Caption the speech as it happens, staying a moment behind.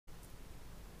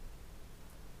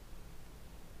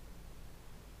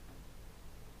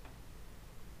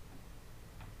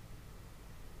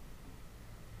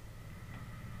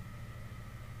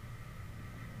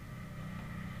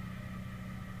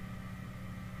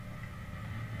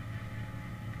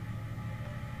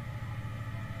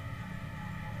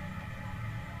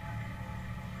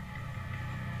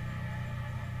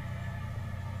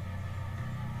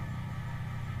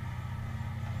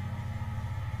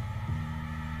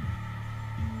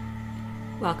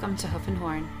Welcome to Hoof and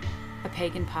Horn, a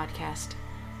pagan podcast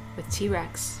with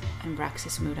T-Rex and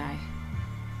Braxis Moodeye,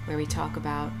 where we talk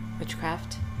about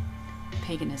witchcraft,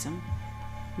 paganism,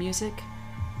 music,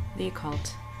 the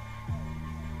occult,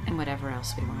 and whatever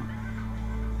else we want.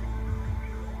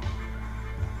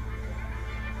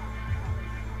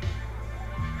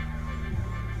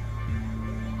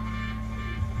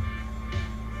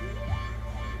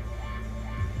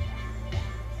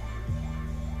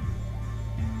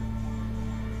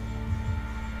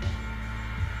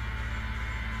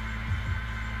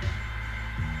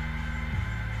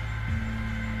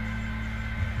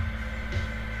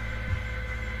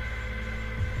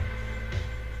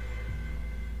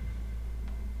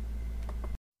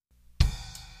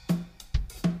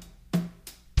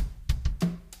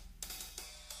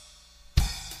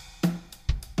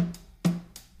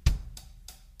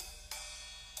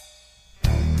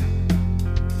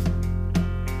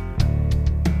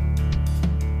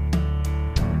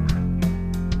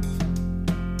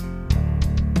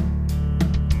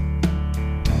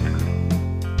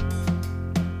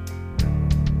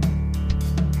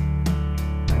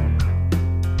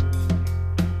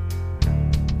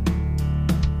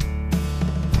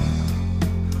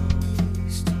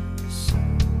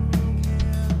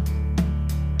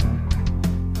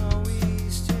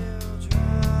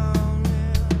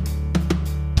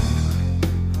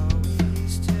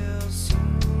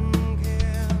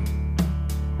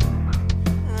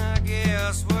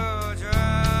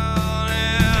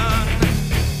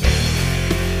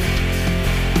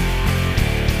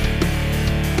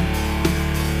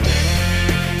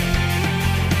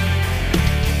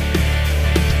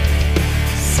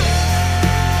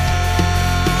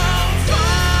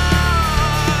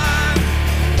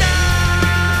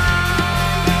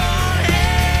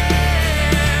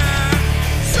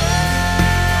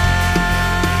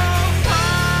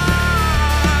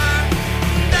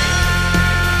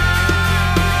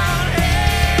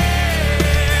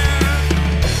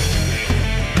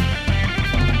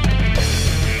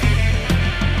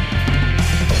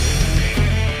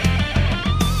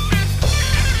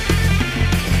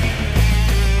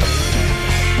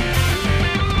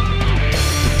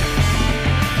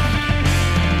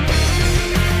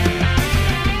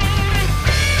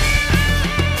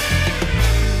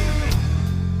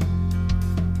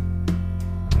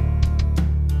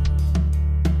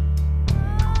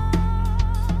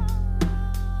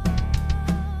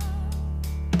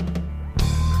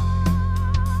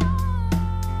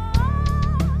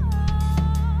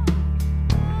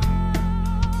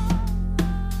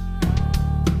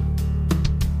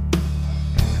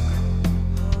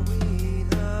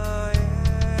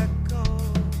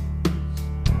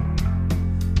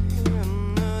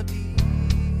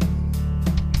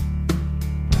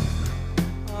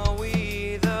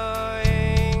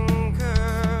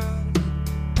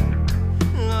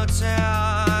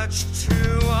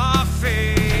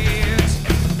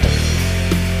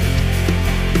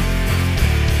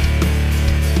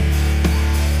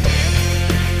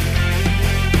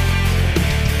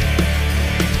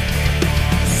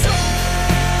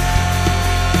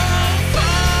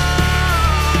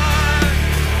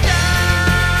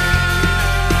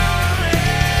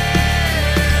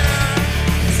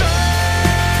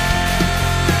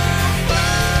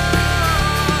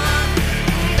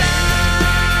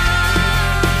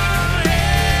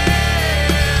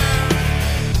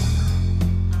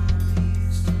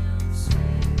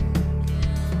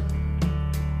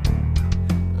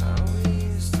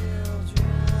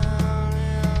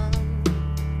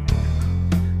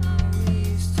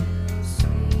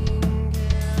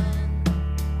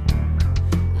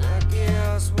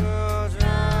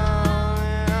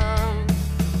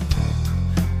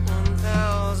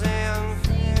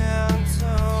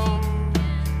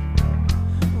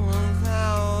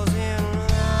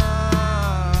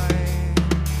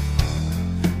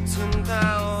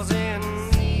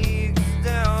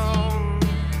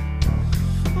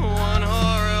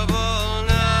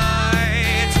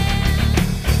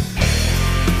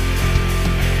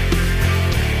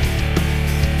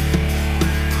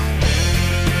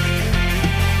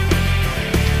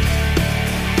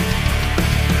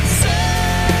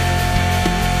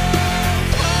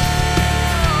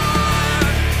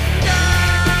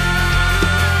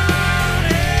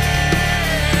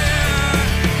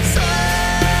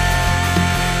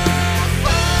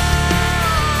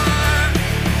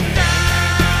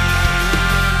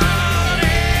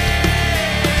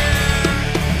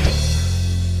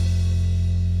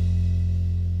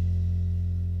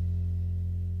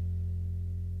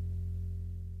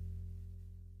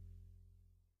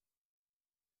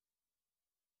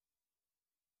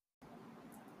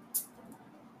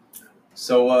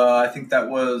 So I think that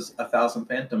was 1,000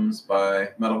 Phantoms by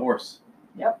Metal Horse.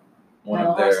 Yep.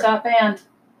 Metal Horse Band.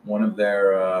 One of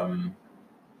their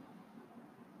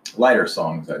lighter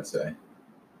songs, I'd say.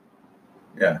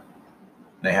 Yeah.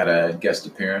 They had a guest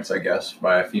appearance, I guess,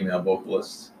 by a female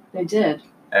vocalist. They did.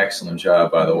 Excellent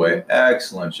job, by the way.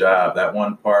 Excellent job. That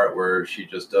one part where she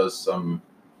just does some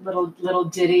little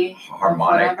ditty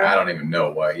harmonic. I don't even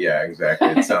know what. Yeah, exactly.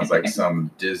 It sounds like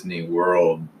some Disney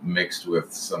World mixed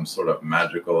with some sort of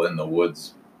magical in the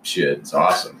woods shit. It's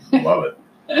awesome. Love it.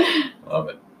 Love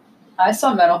it. I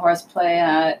saw Metal Horse play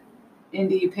at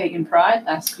Indie Pagan Pride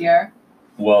last year.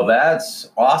 Well, that's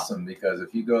awesome because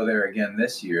if you go there again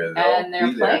this year,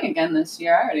 they're playing again this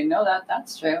year. I already know that.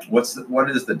 That's true. What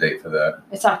is the date for that?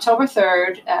 It's October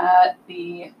 3rd at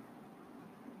the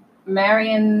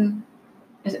Marion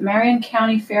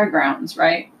County Fairgrounds,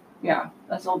 right? Yeah,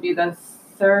 this will be the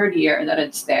 3rd year that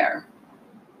it's there.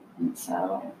 And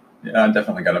so. Yeah, I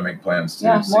definitely got to make plans to.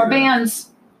 Yeah, more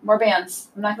bands. More bands.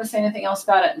 I'm not going to say anything else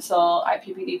about it until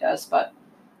IPPD does, but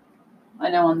I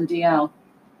know on the DL.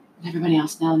 Everybody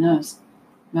else now knows.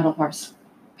 Metal Horse,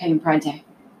 Pagan Pride Day.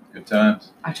 Good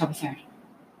times. October 3rd.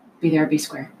 Be there or be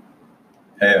square.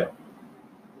 Hey.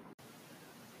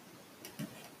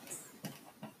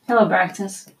 Hello,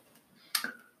 Braxis.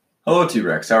 Hello,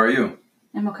 T-Rex. How are you?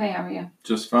 I'm okay. How are you?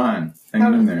 Just fine.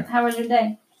 Hanging in there. How was your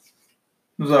day?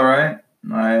 It was all right.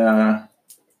 I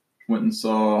went and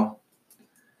saw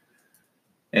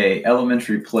a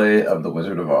elementary play of The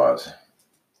Wizard of Oz.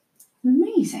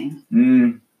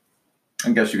 Amazing.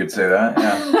 I guess you could say that,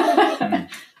 yeah.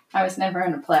 I was never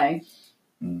in a play.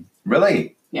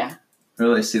 Really? Yeah.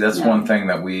 Really? See, that's one thing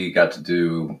that we got to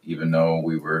do, even though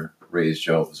we were raised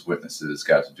Jehovah's Witnesses,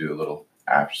 got to do a little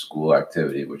after-school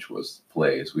activity, which was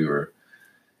plays.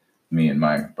 Me and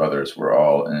my brothers were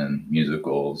all in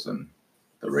musicals and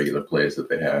the regular plays that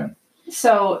they had.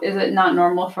 So is it not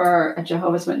normal for a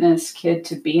Jehovah's Witness kid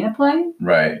to be in a play?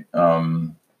 Right.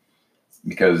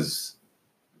 Because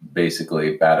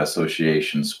basically bad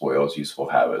association spoils useful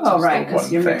habits. Oh, right,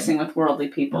 because you're mixing with worldly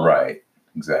people. Right,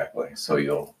 exactly. So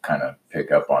you'll kind of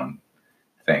pick up on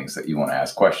things that you want to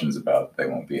ask questions about they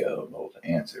won't be able to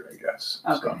answer, I guess.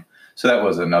 Okay. So that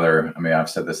was another,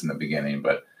 I've said this in the beginning,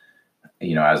 but,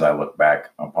 as I look back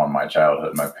upon my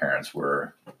childhood, my parents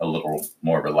were a little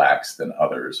more relaxed than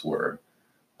others were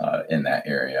in that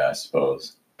area, I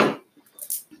suppose.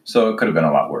 So it could have been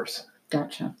a lot worse.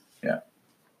 Gotcha. Yeah.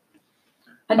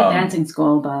 I did dancing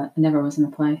school, but I never was in a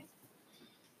play.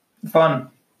 Fun.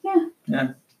 Yeah. Yeah.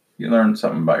 You learned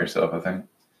something about yourself, I think.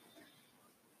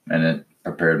 And it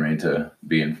prepared me to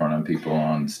be in front of people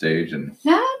on stage. And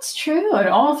that's true. And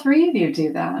all three of you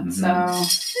do that. Mm-hmm. So,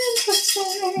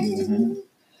 interesting. Mm-hmm.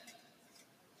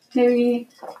 Maybe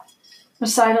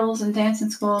recitals and dancing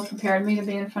school prepared me to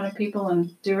be in front of people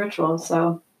and do rituals.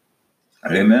 So.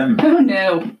 Amen. Oh,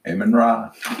 no. Amen,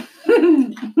 Ra.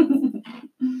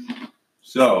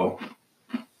 So,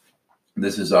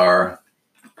 this is our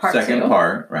second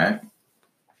part, right?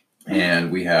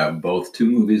 And we have both 2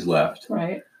 movies left.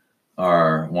 Right.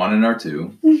 Our 1 and our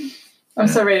 2. I'm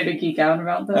so ready to geek out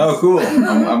about this. Oh, cool.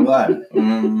 I'm glad.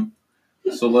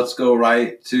 So let's go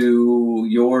right to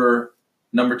your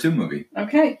number 2 movie.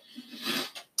 Okay.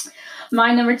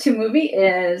 My number 2 movie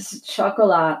is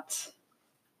Chocolat,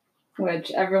 which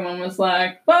everyone was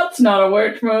like, well, it's not a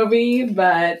witch movie,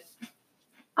 but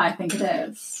I think it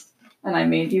is. And I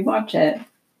made you watch it.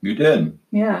 You did.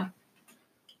 Yeah.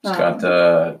 It's got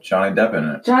Johnny Depp in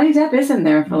it. Johnny Depp is in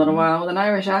there for a little while with an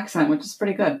Irish accent, which is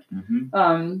pretty good.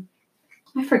 Mm-hmm.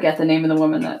 I forget the name of the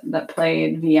woman that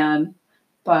played Vianne,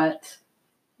 but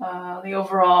the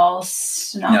overall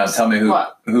synopsis. Now tell me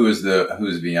who's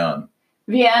Vianne?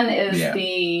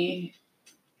 Vianne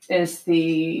is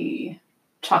the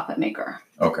chocolate maker.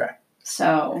 Okay.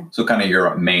 So kind of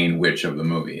your main witch of the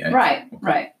movie. Eh? Right, okay.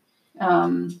 Right.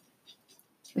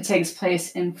 It takes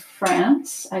place in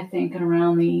France, I think, at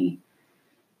around the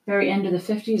very end of the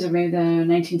 50s or maybe the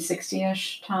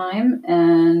 1960-ish time.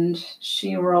 And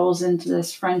she rolls into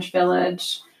this French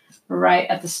village right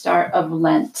at the start of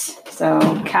Lent. So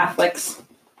Catholics.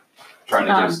 Trying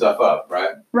to give stuff up,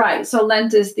 right? Right. So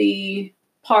Lent is the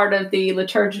part of the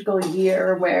liturgical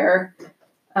year where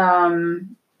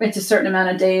it's a certain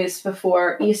amount of days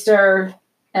before Easter,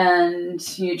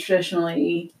 and you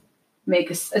traditionally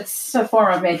it's a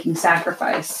form of making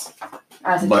sacrifice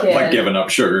as a kid. Like giving up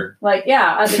sugar. Like,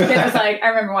 yeah, as a kid, I was like, I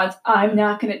remember once, I'm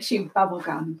not going to chew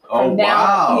bubblegum. Oh,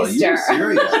 wow. Easter. You're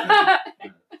serious?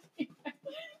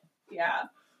 Yeah.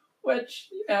 Which,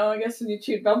 I guess when you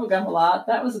chewed bubblegum a lot,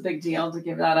 that was a big deal to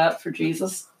give that up for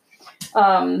Jesus.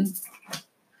 And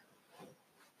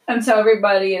And so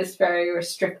everybody is very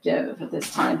restrictive at this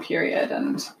time period.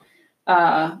 And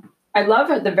I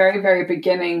love at the very, very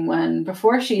beginning when,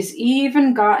 before she's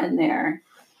even gotten there,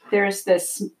 there's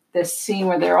this scene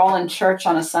where they're all in church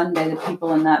on a Sunday, the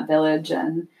people in that village,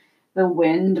 and the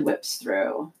wind whips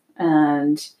through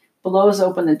and blows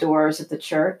open the doors of the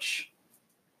church.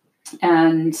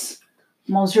 And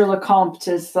Monsieur Lecomte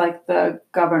is like the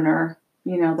governor,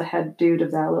 the head dude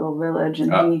of that little village.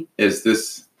 And is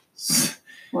this...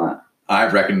 What? I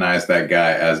recognize that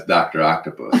guy as Dr.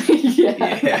 Octopus. yeah.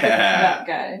 That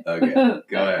guy. Okay,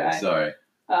 go ahead. Guy. Sorry.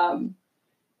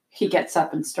 He gets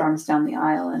up and storms down the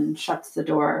aisle and shuts the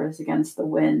doors against the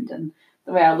wind. And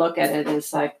the way I look at it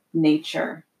is like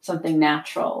nature, something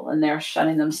natural, and they're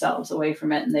shutting themselves away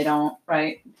from it, and they don't,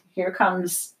 right? Here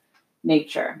comes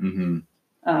nature, and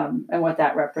what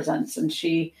that represents. And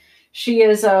she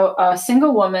is a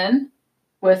single woman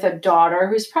with a daughter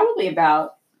who's probably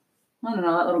about, I don't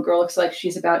know, that little girl looks like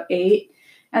she's about 8.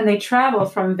 And they travel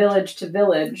from village to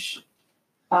village.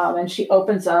 And she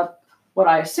opens up, what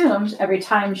I assumed, every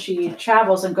time she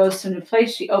travels and goes to a new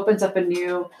place, she opens up a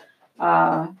new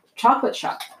chocolate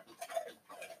shop.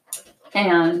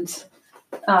 And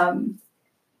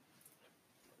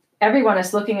everyone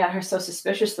is looking at her so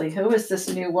suspiciously. Who is this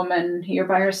new woman here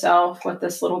by herself with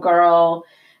this little girl?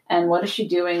 And what is she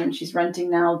doing? And she's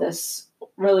renting now this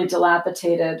really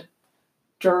dilapidated,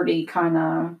 dirty, kind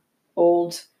of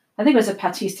old, I think it was a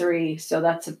patisserie, so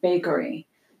that's a bakery.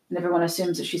 And everyone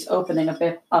assumes that she's opening up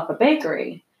a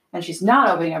bakery. And she's not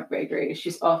opening up a bakery.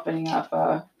 She's opening up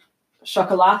a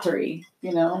chocolaterie,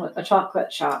 a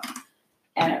chocolate shop.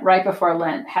 And right before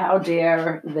Lent, how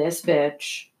dare this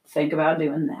bitch think about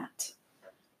doing that?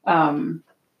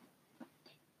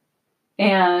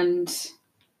 And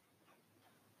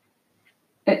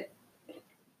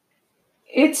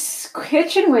it's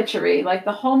kitchen witchery. Like,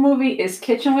 the whole movie is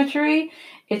kitchen witchery.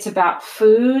 It's about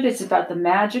food. It's about the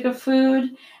magic of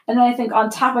food. And then I think on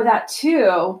top of that,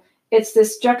 too, it's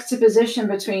this juxtaposition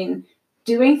between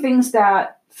doing things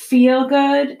that feel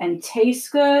good and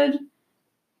taste good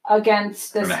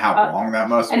against this. And how wrong that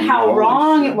must be. And how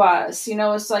wrong it was.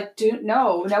 It's like,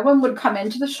 no one would come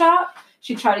into the shop.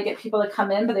 She tried to get people to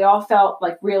come in, but they all felt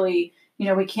like, really,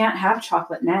 we can't have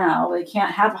chocolate now. We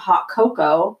can't have hot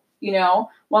cocoa.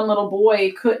 One little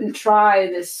boy couldn't try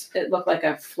this. It looked like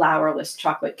a flourless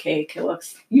chocolate cake.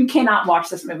 You cannot watch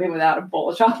this movie without a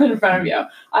bowl of chocolate in front of you.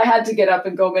 I had to get up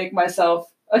and go make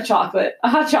myself a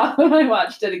hot chocolate when I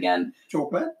watched it again.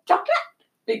 Chocolate?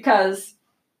 Because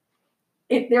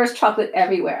there's chocolate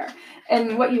everywhere.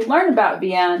 And what you learn about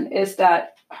Vienne is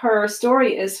that her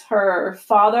story is her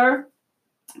father,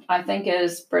 I think,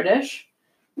 is British,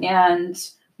 and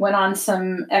went on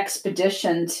some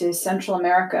expedition to Central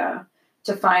America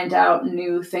to find out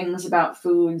new things about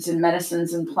foods and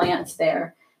medicines and plants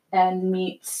there, and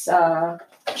meets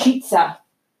Chitza,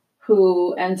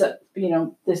 who ends up,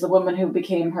 is the woman who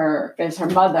became her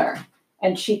mother.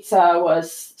 And Chitza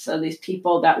was these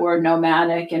people that were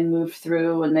nomadic and moved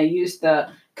through, and they used the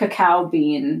cacao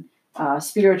bean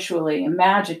spiritually and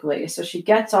magically. So she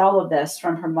gets all of this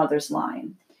from her mother's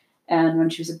line. And when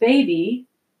she was a baby,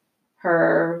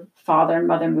 her father and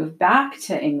mother moved back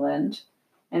to England,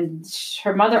 and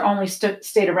her mother only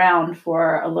stayed around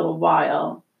for a little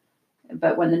while.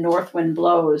 But when the north wind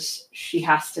blows, she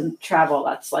has to travel.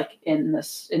 That's like in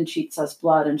Chitza's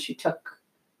blood. And she took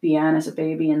Vienne as a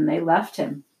baby, and they left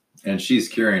him. And she's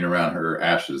carrying around her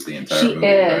ashes the entire movie. She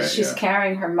is. Right? She's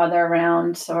carrying her mother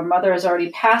around. So her mother has already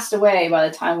passed away by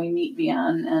the time we meet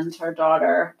Vienne and her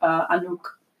daughter, Anouk.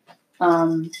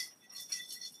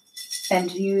 And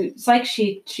it's like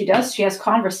she has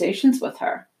conversations with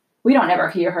her. We don't ever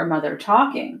hear her mother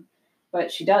talking,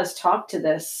 but she does talk to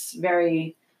this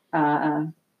very,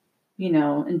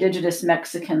 indigenous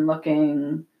Mexican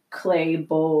looking clay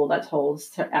bowl that holds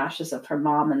the ashes of her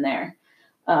mom in there.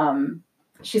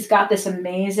 She's got this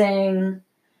amazing,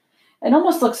 it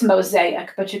almost looks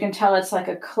mosaic, but you can tell it's like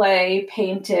a clay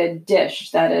painted dish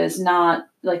that is not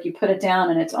like you put it down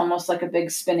and it's almost like a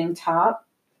big spinning top.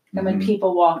 And when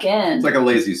people walk in, it's like a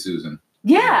Lazy Susan.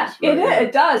 Yeah, right?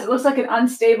 It does. It looks like an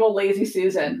unstable Lazy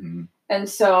Susan. Mm-hmm. And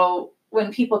so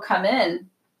when people come in,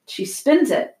 she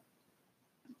spins it,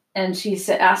 and she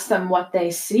asks them what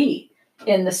they see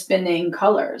in the spinning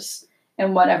colors,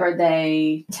 and whatever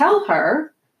they tell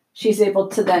her, she's able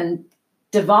to then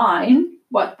divine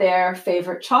what their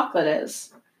favorite chocolate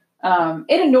is.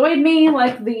 It annoyed me,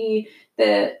 like the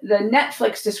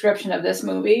Netflix description of this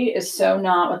movie is so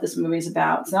not what this movie is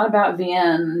about. It's not about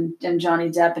Vienne and Johnny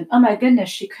Depp, and oh my goodness,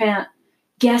 she can't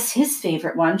guess his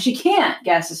favorite one. She can't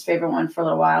guess his favorite one for a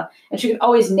little while, and she can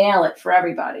always nail it for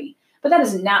everybody. But that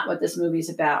is not what this movie's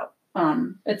about.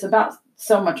 It's about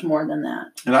so much more than that.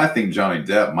 And I think Johnny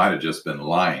Depp might have just been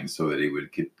lying so that he would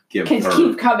give her...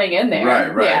 keep coming in there.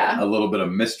 Right. Yeah. A little bit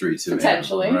of mystery to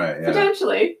Potentially. him. Right, yeah.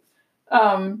 Potentially.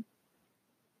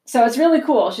 So it's really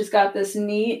cool. She's got this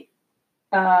neat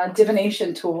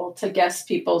divination tool to guess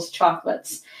people's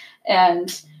chocolates.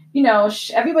 And,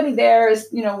 everybody there is,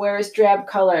 wears drab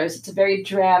colors. It's a very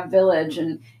drab village.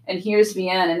 And here's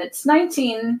Vienne. And it's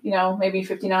maybe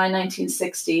 59,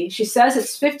 1960. She says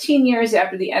it's 15 years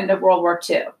after the end of World War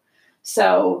II.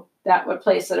 So that would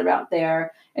place it about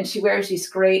there. And she wears these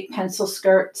great pencil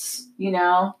skirts,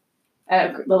 the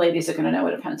ladies are going to know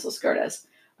what a pencil skirt is.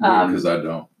 Because I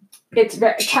don't. It's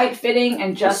very tight fitting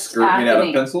and just a skirt made out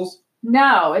of pencils?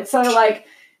 No, it's sort of like,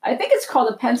 I think it's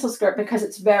called a pencil skirt because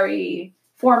it's very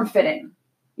form-fitting.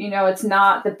 It's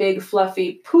not the big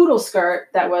fluffy poodle skirt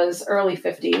that was early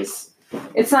 50s.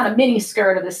 It's not a mini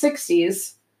skirt of the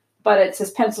 60s, but it's this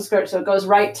pencil skirt, so it goes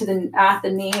right to at the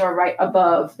knee or right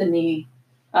above the knee.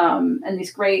 And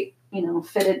these great,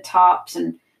 fitted tops,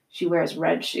 and she wears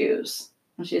red shoes.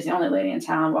 And she's the only lady in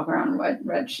town walking around in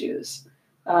red shoes.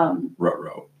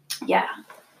 Ruh-roh. Yeah.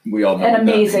 We all know. An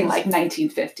amazing,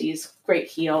 1950s, great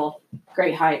heel,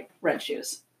 great height, red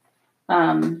shoes.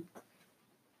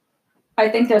 I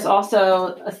think there's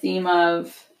also a theme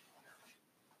of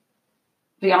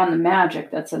beyond the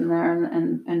magic that's in there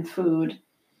and food,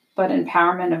 but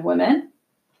empowerment of women.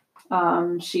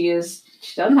 She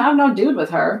doesn't have no dude with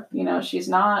her. She's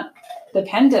not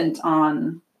dependent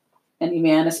on any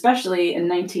man, especially in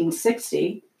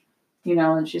 1960,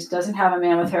 and she doesn't have a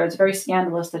man with her. It's very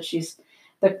scandalous that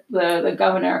the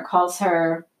governor calls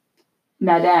her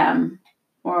Madame,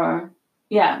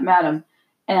 Madam.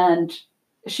 And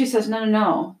she says,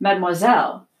 no,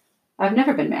 Mademoiselle. I've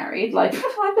never been married. I've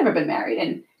never been married.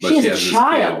 And she has a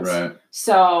child. Kid, right.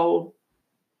 So.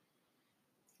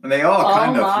 And they all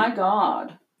kind of. Oh my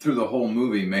God. Through the whole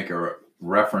movie make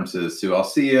references to, I'll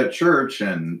see you at church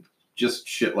and just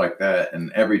shit like that.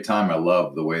 And every time I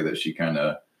love the way that she kind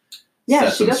of.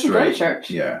 Yeah, she doesn't go to church.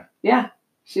 Yeah. Yeah,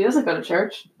 she doesn't go to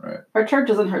church. Right. Her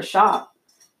church isn't her shop.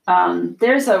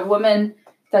 There's a woman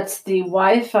that's the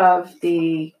wife of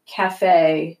the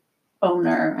cafe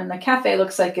owner, and the cafe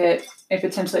looks like it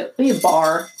potentially be a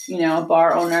bar, a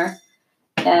bar owner,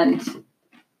 and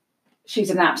she's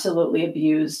an absolutely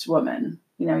abused woman.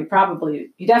 He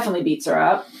definitely beats her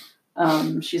up.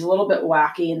 She's a little bit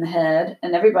wacky in the head,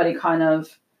 and everybody kind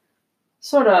of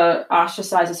sort of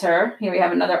ostracizes her. Here we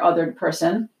have another othered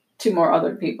person, two more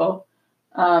othered people.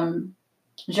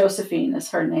 Josephine is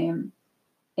her name.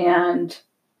 And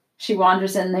she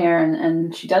wanders in there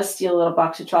and she does steal a little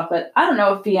box of chocolate. I don't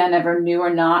know if Vienne ever knew or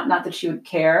not that she would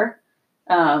care.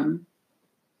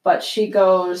 But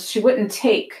Josephine wouldn't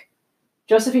take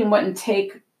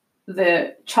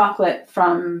the chocolate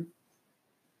from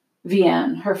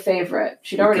Vienne, her favorite.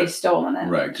 She'd already stolen it.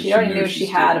 Right. She already knew she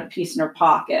had a piece in her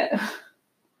pocket.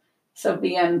 So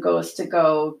Vienne goes to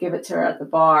go give it to her at the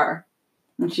bar.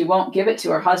 And she won't give it to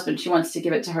her husband. She wants to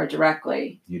give it to her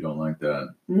directly. You don't like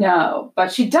that? No,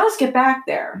 but she does get back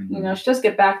there. Mm-hmm. She does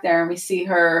get back there, and we see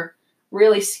her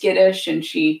really skittish, and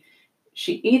she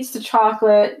eats the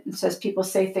chocolate and says, "People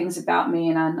say things about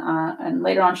me," and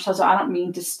later on she tells her, "I don't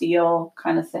mean to steal,"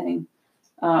 kind of thing.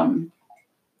 I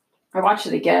watched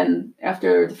it again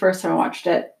after the first time I watched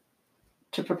it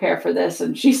to prepare for this,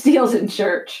 and she steals in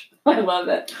church. I love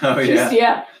it. Oh,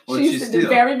 yeah. She's at the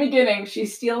very beginning. She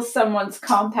steals someone's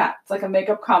compact, like a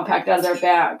makeup compact, out of their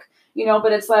bag.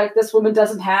 But it's like this woman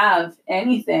doesn't have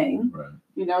anything.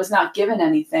 Right. Is not given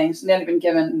anything. She's not even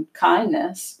given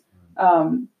kindness.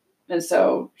 And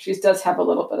so she does have a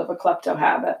little bit of a klepto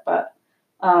habit. But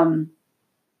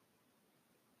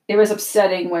it was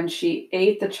upsetting when she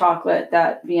ate the chocolate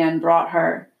that Vienne brought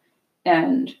her,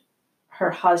 and her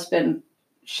husband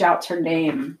shouts her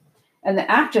name. And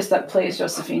the actress that plays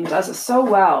Josephine does it so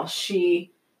well.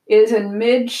 She is in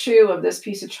mid-chew of this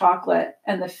piece of chocolate,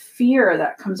 and the fear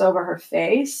that comes over her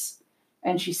face,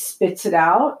 and she spits it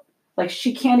out. Like,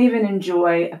 she can't even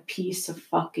enjoy a piece of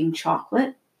fucking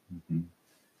chocolate. Mm-hmm.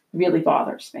 Really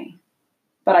bothers me.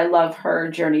 But I love her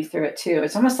journey through it, too.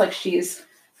 It's almost like she's...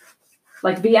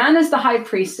 Like, Vienne is the high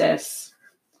priestess,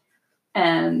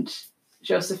 and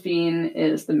Josephine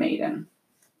is the maiden.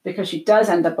 Because she does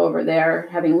end up over there,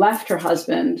 having left her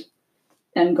husband,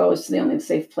 and goes to the only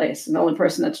safe place. And the only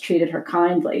person that's treated her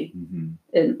kindly,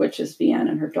 mm-hmm. Which is Vienne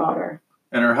and her daughter.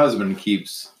 And her husband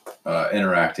keeps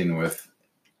interacting with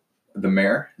the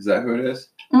mayor. Is that who it is?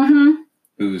 Mm-hmm.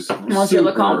 Who's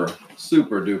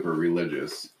super duper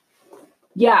religious.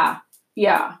 Yeah.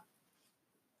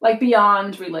 Like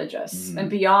beyond religious and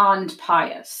beyond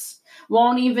pious.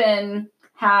 Won't even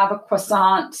have a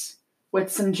croissant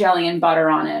with some jelly and butter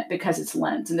on it because it's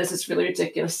Lent. And this is really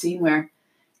ridiculous scene where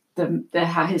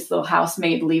his little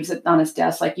housemaid leaves it on his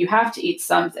desk. Like, you have to eat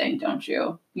something, don't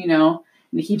you? You know?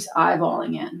 And he keeps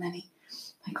eyeballing it. And then he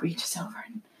like reaches over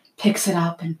and picks it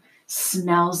up and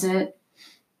smells it.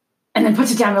 And then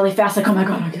puts it down really fast, like, oh my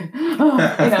God, okay.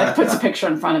 Oh, puts a picture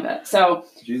in front of it. So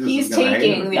Jesus he's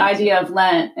taking the idea of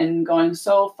Lent and going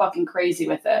so fucking crazy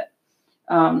with it.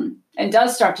 And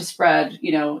does start to spread,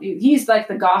 he's like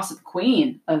the gossip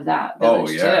queen of that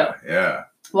village, too. Yeah.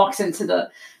 Walks into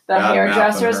the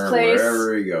hairdresser's place.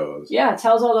 Wherever he goes. Yeah,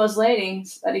 tells all those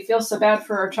ladies that he feels so bad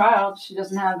for her child. She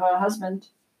doesn't have a husband.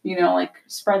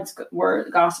 Spreads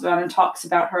word, gossip about her, and talks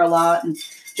about her a lot. And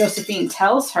Josephine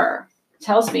tells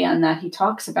Vianne that he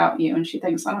talks about you. And she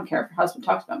thinks, I don't care if her husband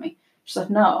talks about me. She's like,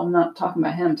 no, I'm not talking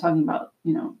about him. I'm talking about,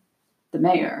 the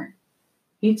mayor.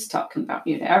 He's talking about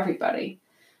you to everybody.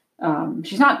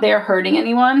 She's not there hurting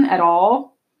anyone at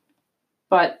all.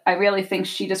 But I really think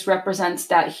she just represents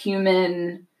that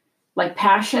human, like,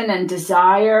 passion and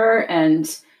desire and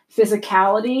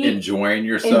physicality. Enjoying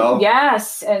yourself.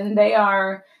 Yes. And they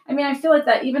are, I feel like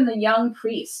that even the young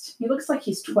priest, he looks like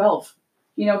he's 12.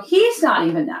 He's not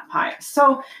even that pious.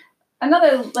 So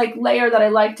another, like, layer that I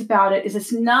liked about it is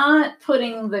it's not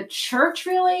putting the church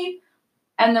really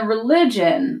and the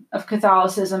religion of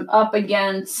Catholicism up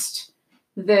against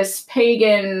this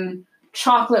pagan,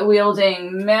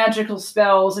 chocolate-wielding, magical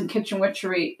spells and kitchen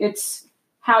witchery. It's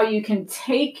how you can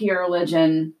take your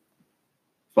religion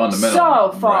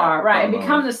so far, right, and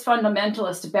become this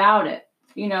fundamentalist about it,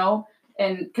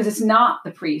 and because it's not the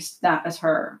priest that is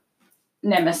her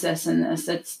nemesis in this.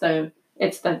 It's the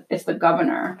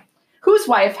governor, whose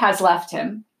wife has left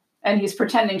him, and he's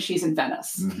pretending she's in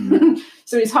Venice. Mm-hmm.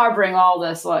 So he's harboring all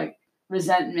this, like,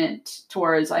 resentment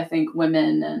towards, I think,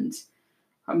 women, and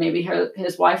maybe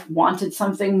his wife wanted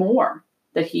something more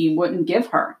that he wouldn't give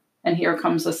her. And here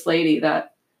comes this lady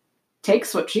that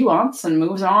takes what she wants and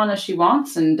moves on as she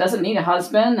wants and doesn't need a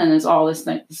husband and is all this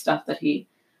stuff that he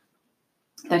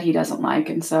doesn't like.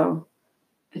 And so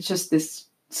it's just this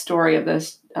story of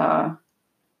this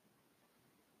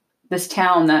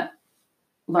town that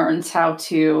learns how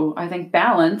to, I think,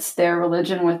 balance their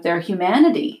religion with their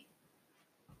humanity.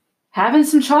 Having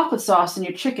some chocolate sauce in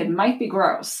your chicken might be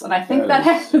gross, and I think that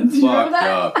happens. You remember that?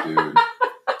 Up, dude.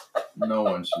 No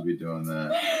one should be doing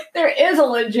that. There is a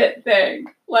legit thing.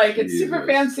 Like, it's super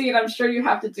fancy, and I'm sure you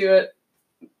have to do it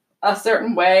a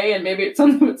certain way, and maybe it's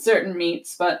something with certain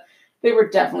meats, but they were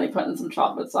definitely putting some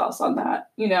chocolate sauce on that,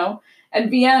 And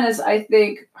Vianne is, I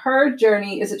think, her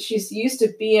journey is that she's used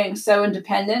to being so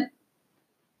independent.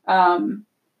 And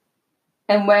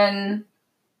when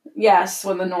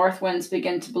the north winds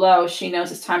begin to blow, she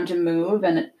knows it's time to move,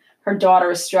 and her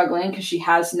daughter is struggling because she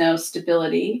has no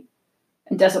stability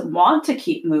and doesn't want to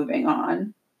keep moving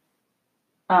on.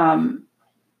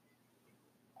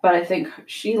 But I think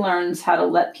she learns how to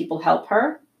let people help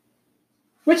her,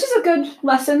 which is a good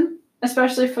lesson,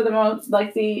 especially for the most,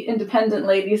 like, the independent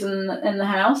ladies in the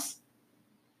house.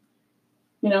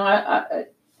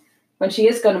 When she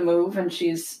is going to move and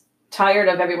she's tired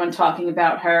of everyone talking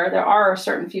about her, there are a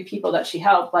certain few people that she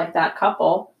helped, like that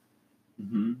couple.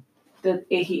 Mm-hmm.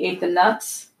 He ate the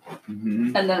nuts,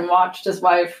 mm-hmm. and then watched his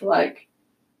wife, like,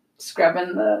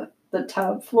 scrubbing the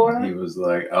tub floor. He was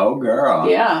like, oh, girl.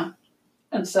 Yeah.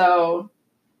 And so,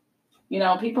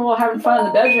 people were having fun in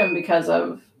the bedroom because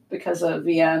of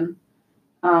Vianne,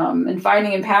 and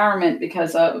finding empowerment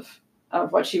because of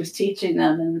what she was teaching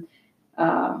them.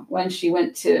 And when she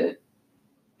went to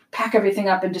pack everything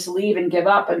up and just leave and give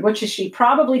up, and which is, she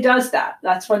probably does that.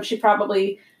 That's when she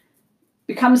probably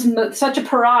becomes such a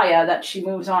pariah that she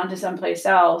moves on to someplace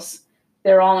else.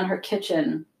 They're all in her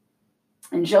kitchen,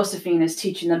 and Josephine is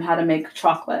teaching them how to make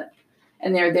chocolate,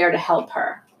 and they're there to help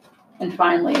her. And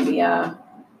finally, I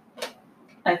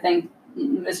think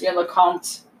Monsieur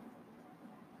Lecomte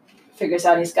figures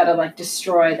out he's got to, like,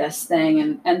 destroy this thing,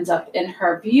 and ends up in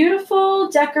her beautiful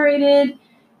decorated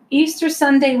Easter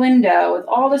Sunday window with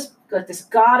all this, like, this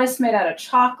goddess made out of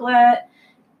chocolate.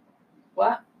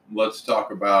 What? Let's talk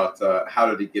about how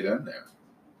did he get in there?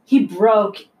 He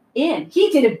broke in. He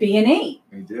did a B&E.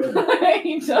 He did.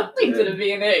 He totally did a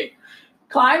B&E.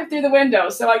 Climbed through the window.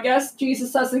 So I guess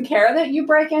Jesus doesn't care that you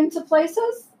break into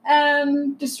places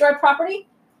and destroy property.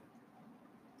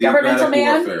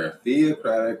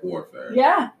 Theocratic warfare.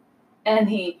 Yeah. And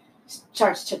he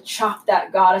starts to chop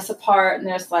that goddess apart, and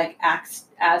there's, like,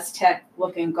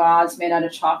 Aztec-looking gods made out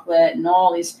of chocolate, and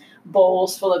all these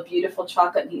bowls full of beautiful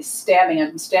chocolate, and he's stabbing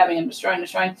him,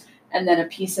 destroying, and then a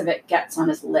piece of it gets on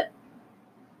his lip,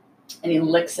 and he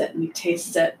licks it, and he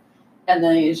tastes it, And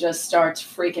then he just starts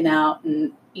freaking out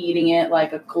and eating it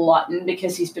like a glutton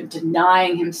because he's been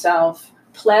denying himself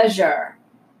pleasure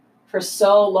for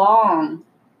so long.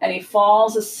 And he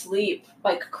falls asleep,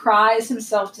 like cries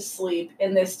himself to sleep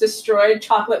in this destroyed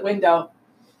chocolate window.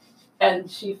 And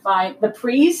the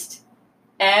priest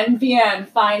and Vienne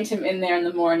find him in there in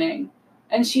the morning.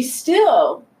 And she's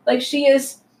still, like, she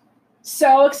is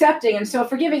so accepting and so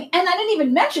forgiving. And I didn't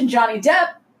even mention Johnny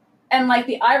Depp and, like,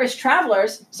 the Irish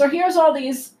travelers. So here's all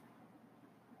these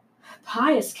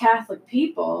pious Catholic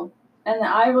people, and the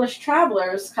Irish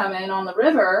travelers come in on the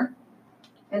river,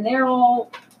 and they're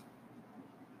all,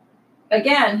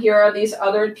 again, here are these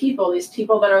other people, these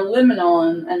people that are liminal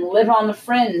and live on the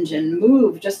fringe and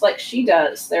move just like she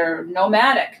does. They're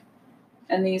nomadic.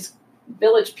 And these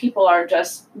village people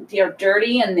they're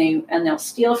dirty, and they'll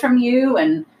steal from you,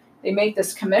 and they make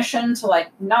this commission to, like,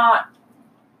 not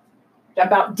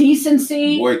about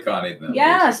decency. Boycotting them.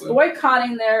 Yes, basically.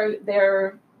 boycotting their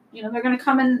they're going to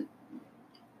come and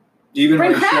even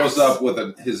when he crafts. shows up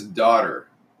with his daughter,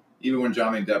 even when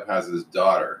Johnny Depp has his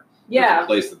daughter, yeah, there's a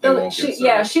place that they won't get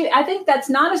served. I think that's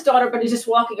not his daughter, but he's just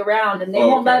walking around, and they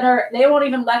won't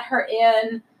even let her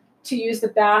in to use the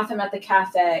bathroom at the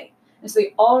cafe. And so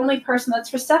the only person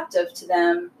that's receptive to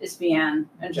them is Vienne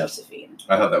and Josephine.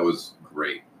 I thought that was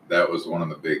great. That was one of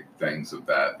the big things of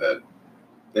that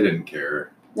they didn't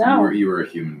care. No. You were a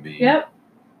human being. Yep.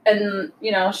 And,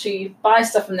 she buys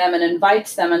stuff from them and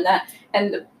invites them,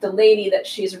 and the lady that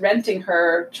she's renting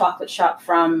her chocolate shop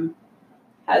from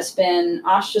has been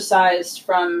ostracized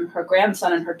from her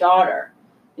grandson and her daughter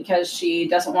because she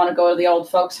doesn't want to go to the old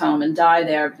folks' home and die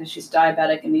there because she's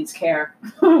diabetic and needs care.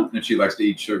 And she likes to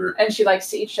eat sugar.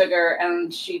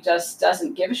 And she just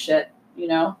doesn't give a shit,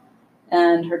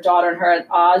 And her daughter and her at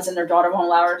odds, and her daughter won't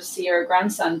allow her to see her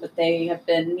grandson, but they have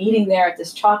been meeting there at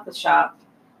this chocolate shop.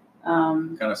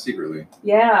 Kind of secretly.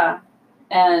 Yeah.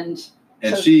 And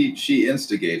so she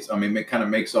instigates. I mean, it kind of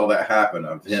makes all that happen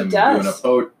of him doing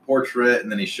a portrait,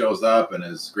 and then he shows up, and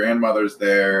his grandmother's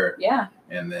there. Yeah.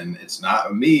 And then it's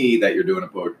not me that you're doing a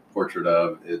portrait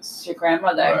of. It's your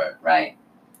grandmother. Right.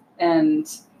 And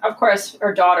of course,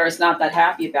 her daughter is not that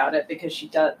happy about it because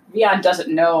Vienne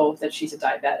doesn't know that she's a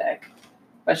diabetic.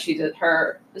 But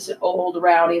this old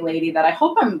rowdy lady that I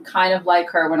hope I'm kind of like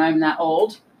her when I'm that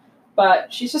old.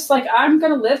 But she's just like, I'm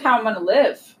going to live how I'm going to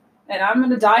live. And I'm going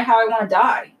to die how I want to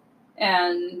die.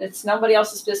 And it's nobody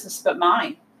else's business but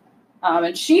mine.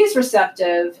 And she's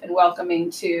receptive and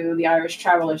welcoming to the Irish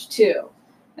travelers too.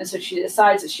 And so she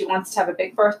decides that she wants to have a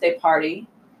big birthday party.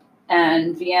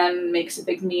 And Vienne makes a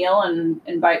big meal and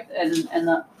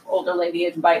the older lady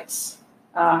invites,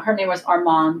 her name was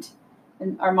Armand.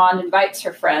 And Armand invites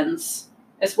her friends,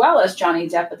 as well as Johnny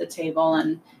Depp at the table.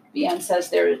 And Vienne says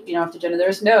after dinner,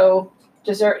 there's no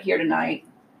dessert here tonight.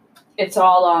 It's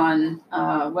all on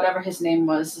whatever his name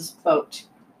was, his boat.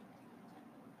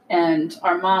 And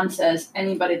Armand says,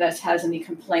 anybody that has any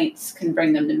complaints can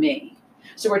bring them to me.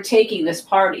 So we're taking this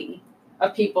party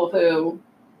of people who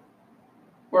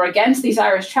were against these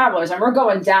Irish travelers, and we're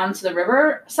going down to the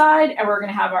riverside, and we're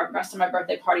going to have our rest of my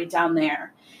birthday party down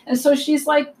there. And so she's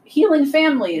like healing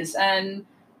families and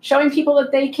showing people that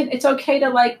it's okay to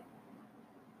like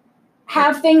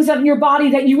have things in your body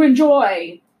that you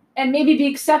enjoy and maybe be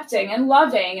accepting and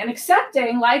loving and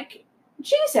accepting like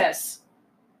Jesus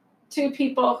to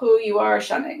people who you are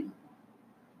shunning.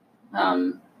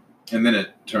 And then it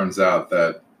turns out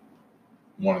that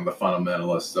one of the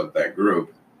fundamentalists of that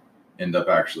group end up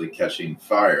actually catching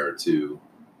fire to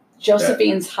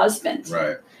Josephine's husband.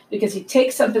 Right. Because he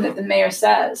takes something that the mayor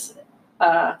says,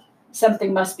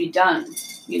 something must be done.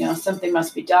 Something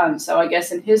must be done. So I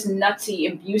guess in his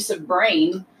nutsy, abusive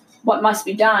brain, what must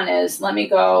be done is let me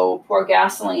go pour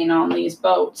gasoline on these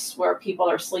boats where people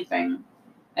are sleeping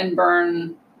and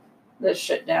burn this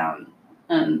shit down.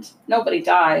 And nobody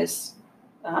dies.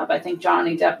 But I think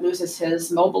Johnny Depp loses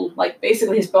his mobile,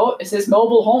 basically his boat is his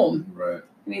mobile home. Right.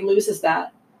 And he loses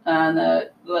that. And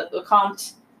the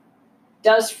Comte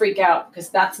does freak out because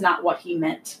that's not what he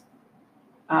meant.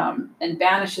 And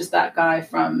banishes that guy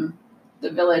from the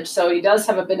village. So he does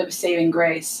have a bit of a saving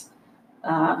grace.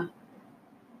 And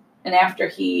after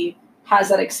he has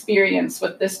that experience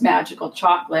with this magical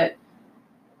chocolate,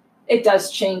 it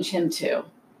does change him too.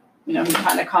 He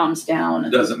kind of calms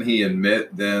down. Doesn't he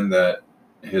admit then that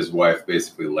his wife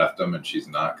basically left him and she's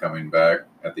not coming back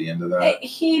at the end of that?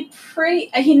 He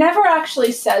never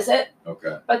actually says it.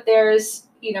 Okay. But there's,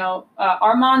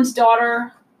 Armand's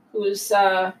daughter, who's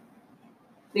the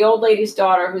old lady's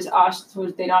daughter, who's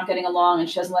they're not getting along, and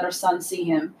she doesn't let her son see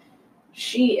him.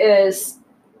 She is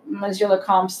Monsieur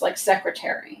Lecomte's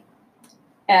secretary,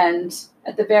 And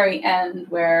at the very end,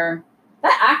 where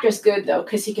that actor's good though,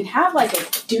 because he can have like a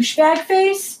douchebag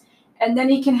face, and then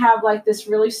he can have like this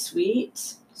really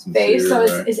sweet face.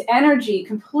 So his energy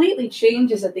completely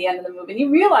changes at the end of the movie. And he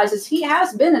realizes he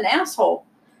has been an asshole.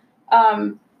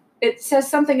 It says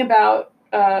something about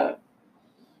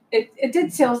it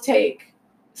did still take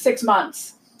 6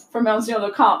 months for Monsieur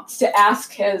Lecomte to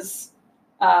ask his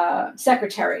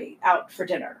secretary out for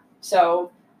dinner.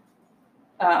 So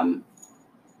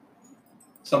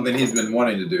something he's been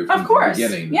wanting to do from of course, the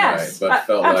beginning, yes, right? But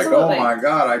felt absolutely. like, oh my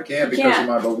God, I can't because of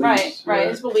my beliefs. Right.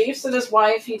 His beliefs and his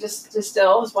wife, his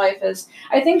wife is,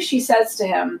 I think she says to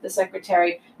him, the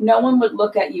secretary, no one would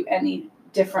look at you any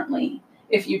differently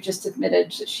if you just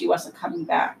admitted that she wasn't coming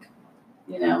back,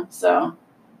 so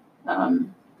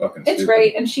it's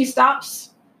great. And she stops,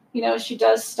 she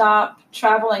does stop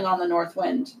traveling on the North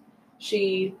Wind.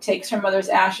 She takes her mother's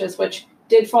ashes, which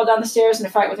did fall down the stairs in a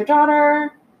fight with her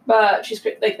daughter, but she's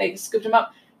like, they scooped him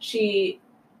up. She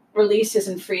releases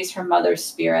and frees her mother's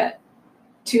spirit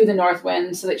to the North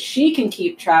Wind so that she can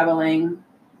keep traveling,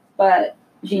 but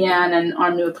Vianne and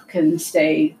Arnouk can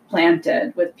stay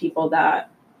planted with people that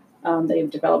they've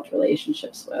developed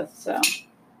relationships with. So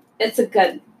it's a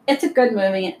good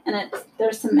movie, and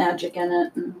there's some magic in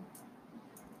it,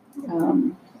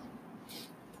 and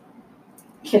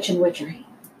kitchen witchery.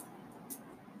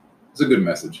 It's a good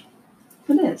message.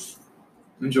 It is.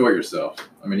 Enjoy yourself.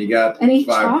 I mean, you got and eat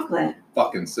 5 chocolate.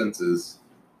 fucking senses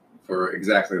for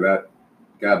exactly that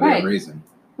goddamn reason.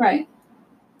 Right.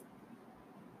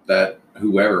 That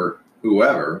whoever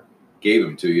gave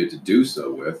them to you to do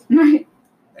so with. Right.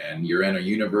 And you're in a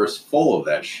universe full of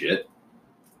that shit.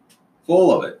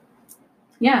 Full of it.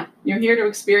 Yeah. You're here to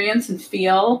experience and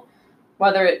feel,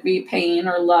 whether it be pain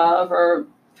or love or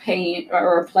pain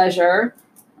or pleasure,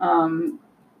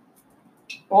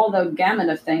 all the gamut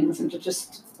of things. And to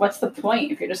just, what's the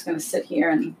point if you're just going to sit here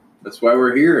and... That's why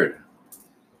we're here.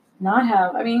 Not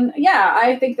have... I mean, yeah,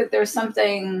 I think that there's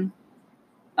something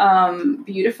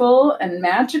beautiful and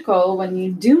magical when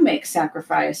you do make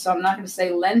sacrifice. So I'm not going to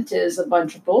say Lent is a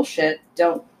bunch of bullshit.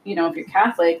 Don't, if you're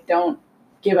Catholic, don't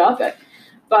give up it.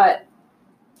 But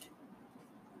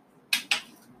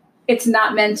it's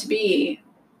not meant to be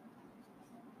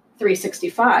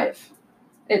 365.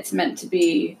 It's meant to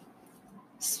be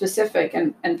specific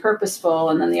and purposeful.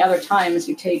 And then the other times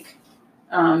you take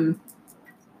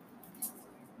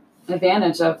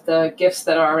advantage of the gifts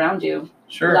that are around you.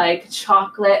 Sure. Like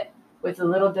chocolate with a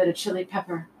little bit of chili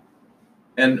pepper.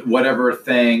 And whatever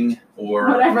thing or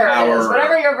whatever power, it is,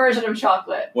 whatever your version of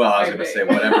chocolate. Well, I was going to say,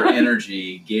 whatever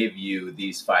energy gave you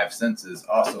these 5 senses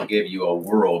also gave you a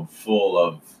world full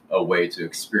of a way to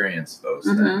experience those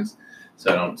things.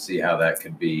 So I don't see how that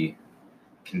could be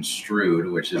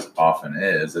construed, which is often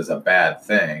is, as a bad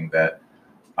thing, that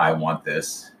I want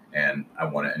this and I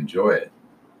want to enjoy it,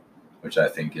 which I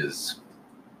think is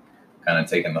kind of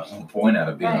taking the whole point out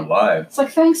of being alive. It's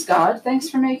like, thanks, God. Thanks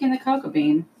for making the cocoa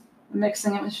bean.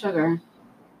 Mixing it with sugar.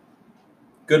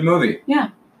 Good movie.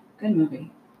 Yeah, good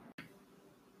movie.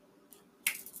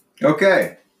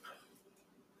 Okay.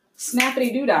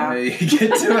 Snappity doodah. You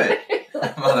get to it,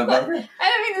 motherfucker. I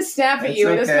didn't mean to snap at you.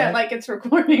 Okay. I just meant like it's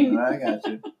recording. I got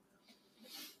you.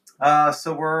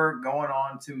 So we're going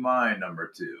on to my number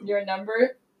 2. Your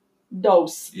number?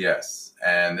 Dos. Yes,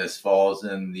 and this falls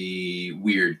in the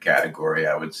weird category,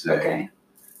 I would say. Okay.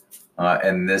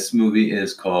 And this movie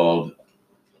is called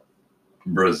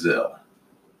Brazil.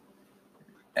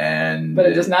 But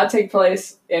it does not take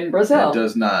place in Brazil. It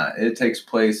does not. It takes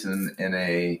place in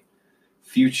a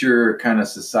future kind of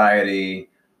society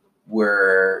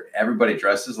where everybody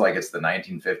dresses like it's the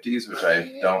 1950s, which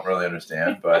I don't really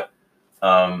understand, but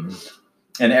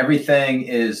and everything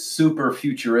is super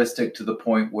futuristic to the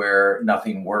point where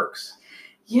nothing works.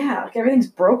 Yeah, like everything's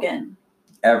broken.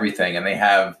 Everything. And they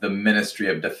have the Ministry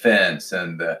of Defense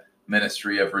and the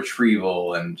Ministry of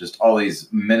Retrieval and just all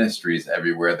these ministries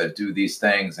everywhere that do these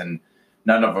things, and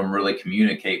none of them really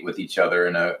communicate with each other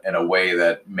in a way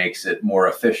that makes it more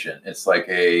efficient. It's like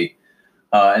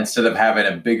instead of having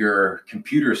a bigger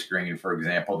computer screen, for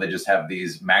example, they just have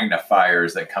these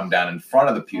magnifiers that come down in front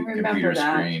of the computer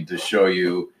screen to show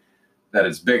you that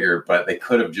it's bigger, but they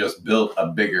could have just built a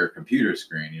bigger computer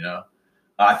screen,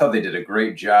 I thought they did a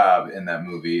great job in that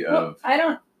movie of...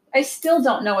 Well, I still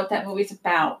don't know what that movie's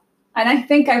about. And I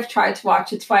think I've tried to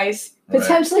watch it twice,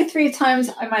 potentially 3 times.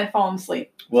 I might have fallen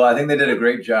asleep. Well, I think they did a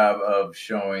great job of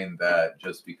showing that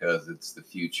just because it's the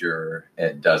future,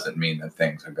 it doesn't mean that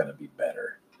things are going to be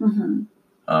better. Mm-hmm.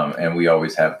 And we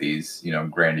always have these,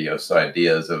 grandiose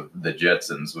ideas of the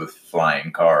Jetsons with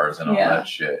flying cars and all that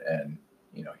shit. And,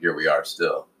 here we are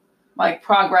still. like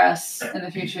progress in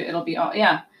the future. It'll be all,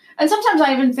 yeah. And sometimes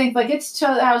I even think like it's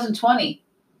 2020.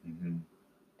 Mm-hmm.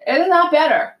 It's not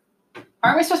better.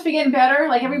 Aren't we supposed to be getting better?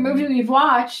 Like every movie we've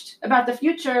watched about the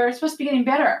future, it's supposed to be getting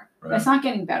better. Right. It's not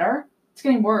getting better. It's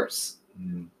getting worse.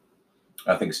 Mm-hmm.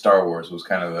 I think Star Wars was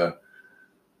kind of the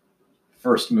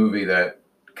first movie that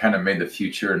kind of made the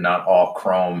future not all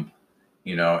chrome,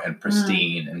 and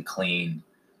pristine and clean.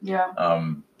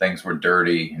 Yeah. Things were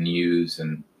dirty and used,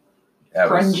 and that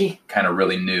grungy. Was kind of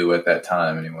really new at that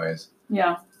time anyways.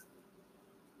 Yeah.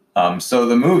 So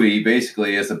the movie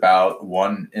basically is about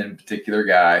one in particular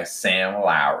guy, Sam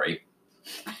Lowry.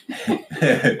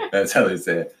 That's how they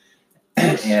say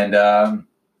it. And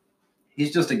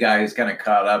he's just a guy who's kind of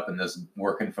caught up in this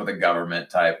working for the government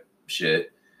type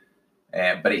shit.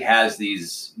 But he has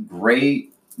these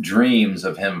great dreams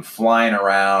of him flying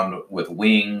around with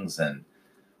wings and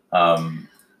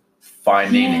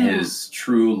finding his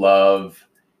true love.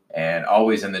 And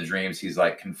always in the dreams, he's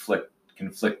like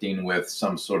conflicting with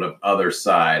some sort of other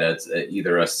side. It's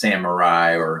either a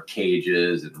samurai or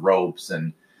cages and ropes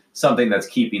and something that's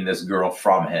keeping this girl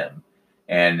from him.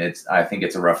 And I think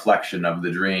it's a reflection of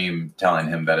the dream telling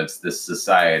him that it's this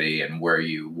society and where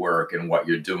you work and what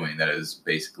you're doing that is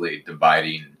basically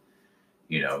dividing,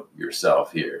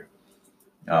 yourself here.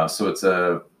 So it's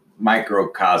a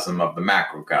microcosm of the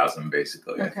macrocosm,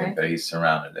 basically, I think, that he's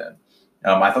surrounded in.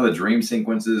 I thought the dream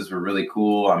sequences were really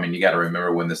cool. I mean, you got to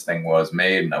remember when this thing was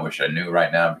made, and I wish I knew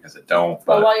right now because I don't.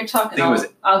 But well, while you're talking,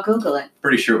 I'll Google it.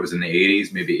 Pretty sure it was in the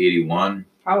 80s, maybe 81.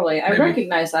 Probably. I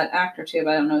recognize that actor, too,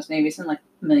 but I don't know his name. He's in, like,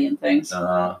 a million things.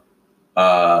 One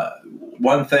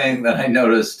thing that I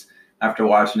noticed after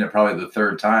watching it probably the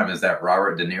third time is that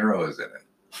Robert De Niro is in it.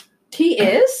 He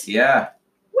is? Yeah.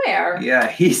 Where? Yeah,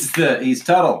 he's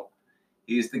Tuttle.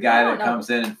 He's the guy that comes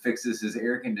in and fixes his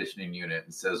air conditioning unit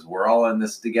and says, we're all in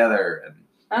this together.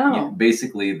 And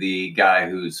basically the guy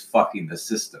who's fucking the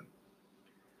system.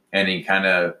 And he kind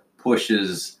of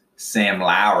pushes Sam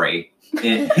Lowry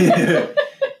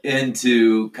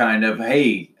into kind of,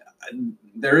 hey,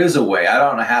 there is a way. I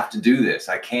don't have to do this.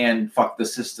 I can fuck the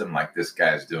system like this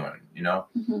guy's doing,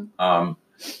 Mm-hmm.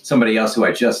 Somebody else who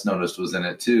I just noticed was in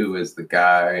it too is the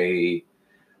guy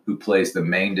who plays the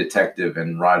main detective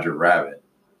in Roger Rabbit.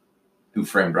 Who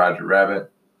Framed Roger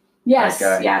Rabbit? Yes,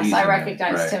 I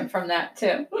recognized him from that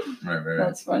too. Right.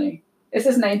 That's funny. This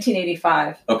is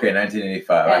 1985. Okay,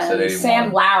 1985. I said 81.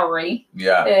 Sam Lowry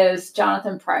is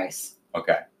Jonathan Pryce.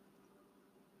 Okay.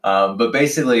 But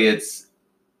basically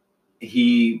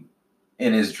he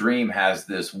in his dream has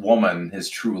this woman, his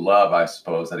true love, I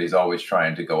suppose, that he's always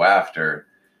trying to go after.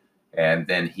 And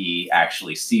then he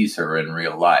actually sees her in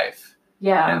real life.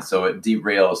 Yeah. And so it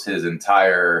derails his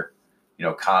entire,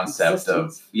 concept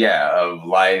of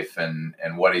life and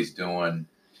what he's doing.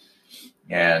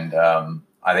 And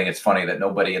I think it's funny that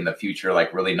nobody in the future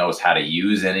really knows how to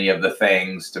use any of the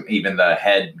things. Even the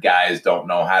head guys don't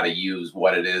know how to use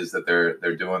what it is that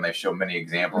they're doing. They show many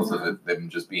examples of them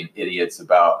just being idiots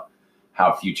about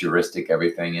how futuristic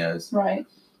everything is. Right.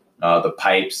 The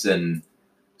pipes and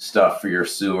stuff for your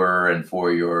sewer and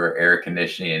for your air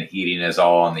conditioning and heating is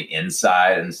all on the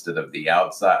inside instead of the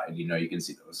outside. You can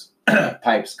see those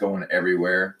pipes going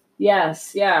everywhere.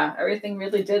 Yes, yeah. Everything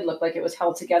really did look like it was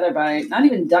held together by not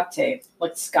even duct tape,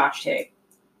 like Scotch tape.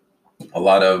 A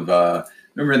lot of,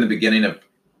 remember in the beginning of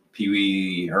Pee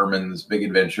Wee Herman's Big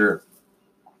Adventure,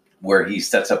 where he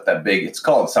sets up that big, it's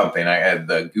called something. I had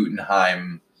the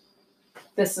Guggenheim.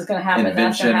 This is going to happen.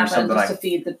 That's going to happen just to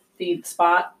feed the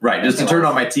spot. Right, just to turn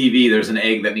on my TV, there's an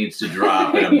egg that needs to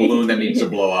drop and a balloon that needs to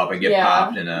blow up and get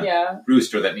popped and a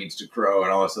rooster that needs to crow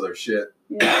and all this other shit.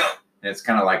 Yeah. And it's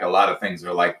kind of like a lot of things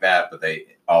are like that, but they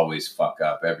always fuck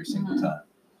up every single time.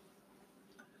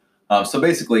 So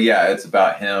basically, it's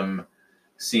about him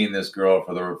seeing this girl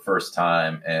for the first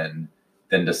time and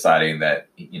then deciding that,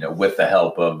 with the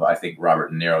help of, I think,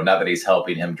 Robert De Niro, not that he's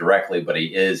helping him directly, but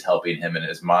he is helping him in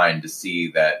his mind to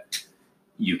see that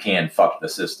you can fuck the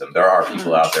system. There are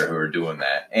people out there who are doing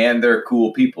that. And they're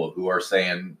cool people who are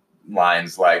saying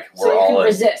lines like, we're all in.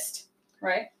 Resist,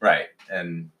 right? Right.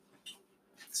 And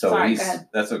so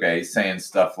that's okay. He's saying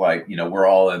stuff like, we're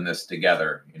all in this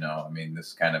together,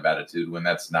 this kind of attitude, when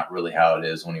that's not really how it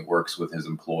is when he works with his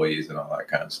employees and all that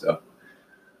kind of stuff.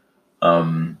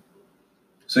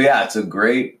 So it's a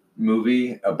great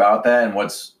movie about that. And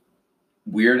what's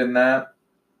weird in that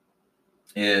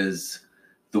is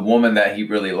the woman that he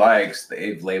really likes,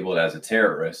 they've labeled as a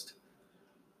terrorist.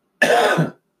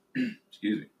 Excuse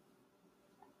me.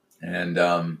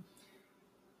 And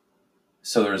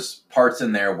so there's parts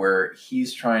in there where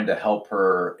he's trying to help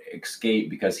her escape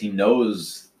because he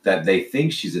knows that they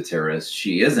think she's a terrorist.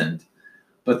 She isn't.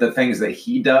 But the things that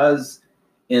he does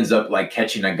ends up like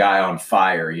catching a guy on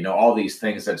fire. All these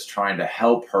things that's trying to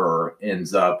help her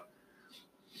ends up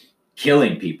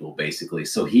killing people, basically.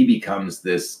 So he becomes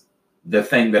the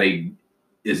thing that he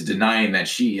is denying that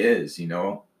she is,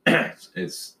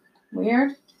 It's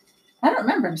weird. I don't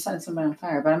remember him setting somebody on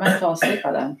fire, but I might fall asleep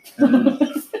by then.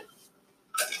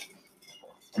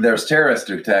 There's terrorist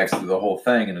attacks through the whole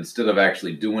thing, and instead of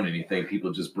actually doing anything,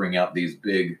 people just bring out these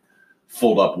big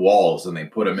fold-up walls, and they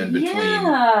put them in between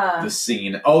the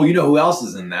scene. Oh, you know who else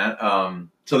is in that?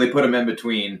 So they put them in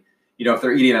between, if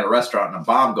they're eating at a restaurant and a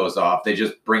bomb goes off, they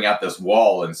just bring out this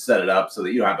wall and set it up so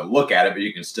that you don't have to look at it, but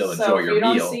you can still enjoy your meal. So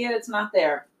if you don't see it, it's not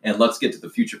there. And let's get to the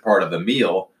future part of the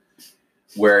meal,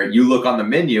 where you look on the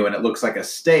menu and it looks like a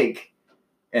steak,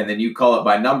 and then you call it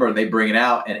by number and they bring it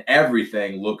out and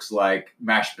everything looks like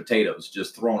mashed potatoes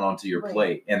just thrown onto your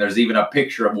plate. And there's even a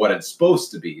picture of what it's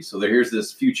supposed to be. So here's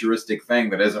this futuristic thing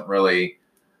that isn't really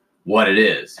what it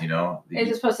is,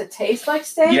 It's supposed to taste like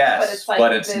steak? Yes, but it's like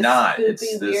but it's not. Goopy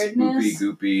it's this weirdness.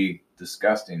 goopy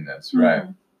disgustingness, right?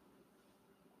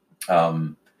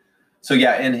 So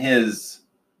yeah, in his,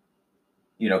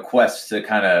 quest to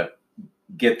kind of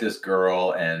get this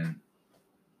girl and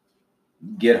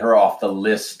get her off the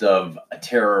list of a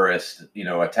terrorist,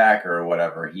 attacker or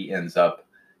whatever, he ends up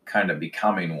kind of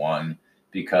becoming one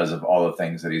because of all the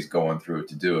things that he's going through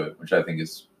to do it, which I think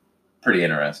is pretty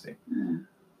interesting.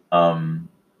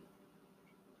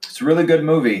 It's a really good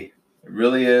movie. It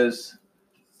really is.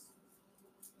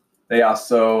 They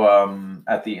also,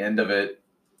 at the end of it,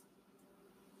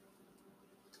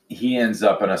 he ends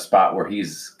up in a spot where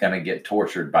he's going to get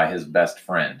tortured by his best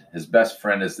friend. His best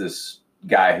friend is this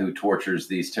guy who tortures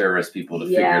these terrorist people to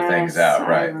figure things out,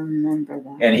 right? I remember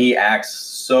that. And he acts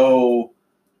so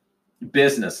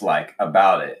businesslike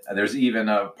about it. There's even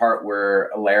a part where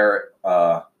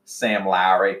Sam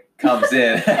Lowry comes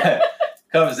in,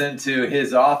 comes into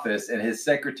his office, and his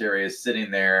secretary is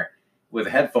sitting there with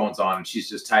headphones on, and she's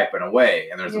just typing away.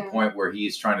 And there's a point where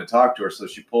he's trying to talk to her, so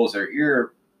she pulls her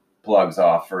ear plugs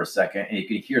off for a second, and you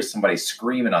can hear somebody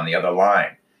screaming on the other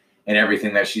line. And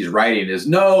everything that she's writing is,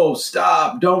 no,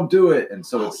 stop, don't do it. And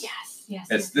so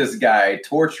it's this guy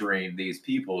torturing these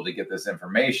people to get this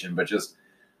information, but just,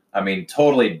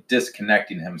 totally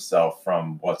disconnecting himself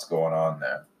from what's going on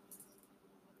there.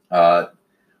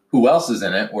 Who else is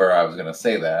in it? Where I was going to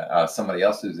say that. Somebody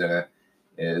else who's in it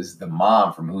is the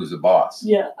mom from Who's the Boss.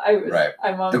 Yeah, right.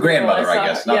 The grandmother, I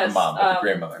guess. Not the mom, but the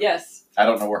grandmother. Yes. I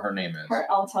don't know where her name is.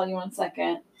 I'll tell you 1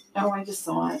 second. Oh, I just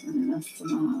saw it.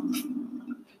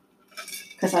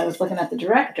 Because I was looking at the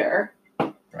director.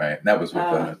 Right. That was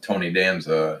with Tony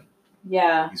Danza.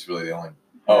 Yeah. He's really the only.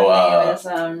 Her name is,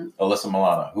 Alyssa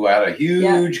Milano, who I had a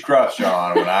huge crush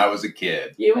on when I was a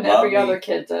kid. You and every other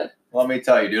kid did. Let me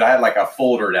tell you, dude, I had like a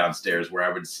folder downstairs where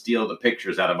I would steal the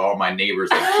pictures out of all my neighbors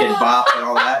at Kid Bop and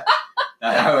all that.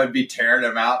 And I would be tearing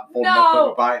them out, folding them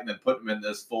up, and then put them in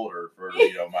this folder for,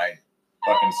 my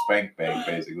fucking spank bank,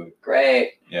 basically.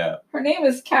 Great. Yeah. Her name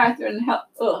is Catherine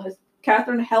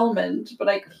Hellman, but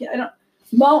I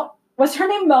don't. Was her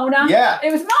name Mona? Yeah.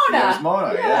 It was Mona. It was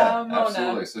Mona, yeah. Mona.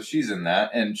 Absolutely. So she's in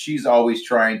that, and she's always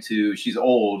she's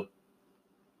old,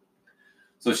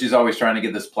 so she's always trying to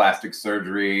get this plastic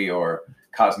surgery or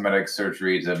cosmetic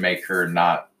surgery to make her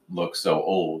not look so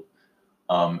old.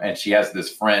 And she has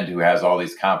this friend who has all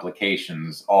these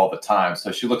complications all the time,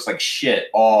 so she looks like shit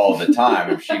all the time.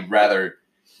 If she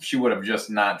would have just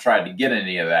not tried to get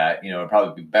any of that, it'd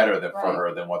probably be better for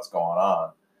her than what's going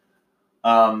on.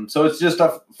 So it's just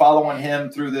following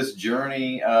him through this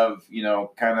journey of,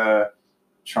 kind of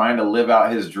trying to live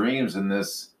out his dreams in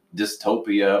this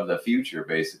dystopia of the future,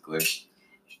 basically.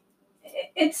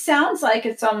 It sounds like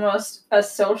it's almost a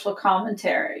social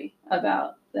commentary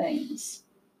about things.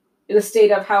 The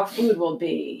state of how food will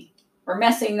be. We're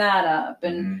messing that up.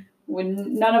 And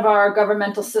when none of our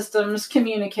governmental systems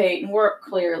communicate and work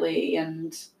clearly,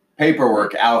 and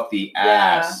paperwork out the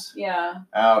ass. Yeah.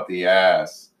 Out the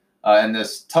ass. And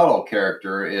this Tuttle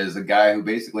character is a guy who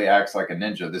basically acts like a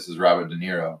ninja. This is Robert De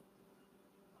Niro.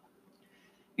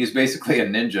 He's basically a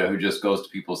ninja who just goes to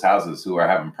people's houses who are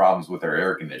having problems with their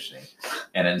air conditioning.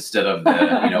 And instead of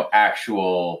the,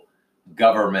 actual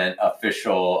government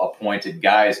official appointed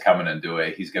guys coming and do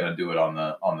it, he's going to do it on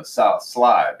the south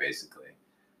slide, basically.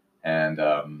 And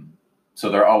so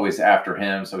they're always after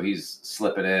him. So he's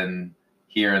slipping in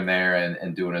here and there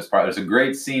and doing his part. There's a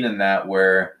great scene in that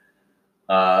where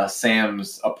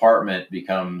Sam's apartment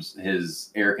becomes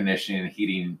his air conditioning and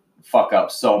heating fuck up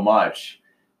so much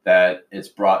that it's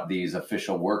brought these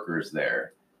official workers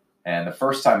there. And the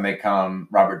first time they come,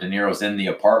 Robert De Niro's in the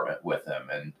apartment with him.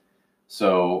 And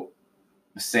so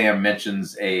Sam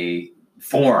mentions a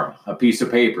form, a piece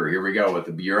of paper, here we go, with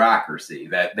the bureaucracy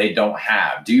that they don't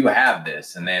have. Do you have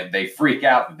this? And they freak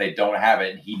out that they don't have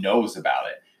it, and he knows about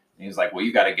it. And he's like, well,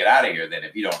 you got to get out of here then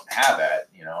if you don't have that,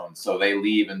 you know. And so they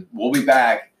leave, and we'll be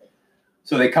back.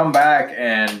 So they come back,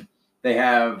 and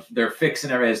they're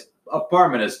fixing everything. His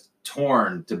apartment is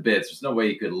torn to bits. There's no way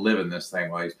you could live in this thing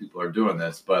while these people are doing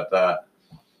this. But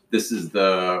this is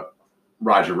the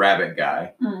Roger Rabbit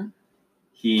guy. Mm.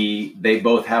 They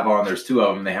both have on, there's two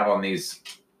of them, they have on these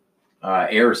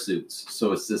air suits.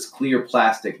 So it's this clear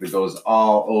plastic that goes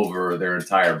all over their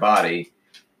entire body.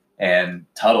 And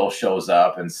Tuttle shows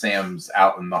up, and Sam's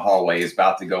out in the hallway. He's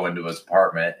about to go into his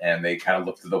apartment, and they kind of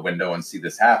look through the window and see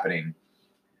this happening.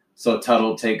 So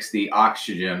Tuttle takes the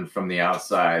oxygen from the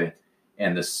outside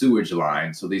and the sewage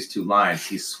line. So these two lines,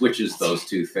 he switches those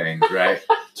two things, right?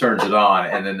 Turns it on,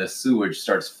 and then the sewage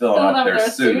starts filling up their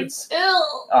suits.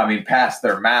 I mean, past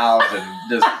their mouths,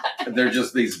 and they're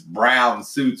just these brown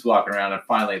suits walking around, and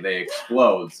finally they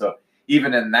explode. So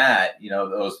even in that, you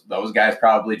know, those guys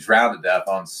probably drowned to death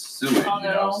on sewage. You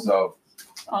know, so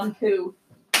on who?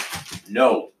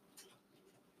 No.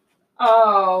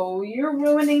 Oh, you're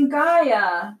ruining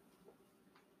Gaia.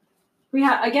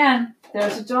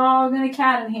 There's a dog and a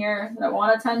cat in here that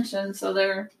want attention,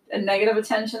 so and negative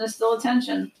attention is still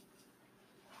attention.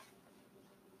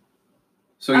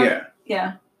 So yeah.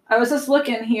 Yeah. I was just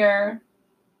looking here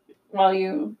while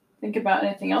you think about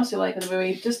anything else you like in the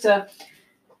movie, just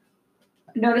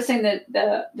noticing that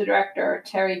the director,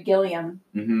 Terry Gilliam,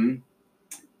 mm-hmm.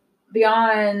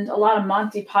 beyond a lot of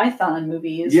Monty Python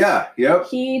movies. Yeah, yep.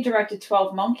 He directed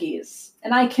 12 Monkeys.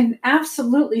 And I can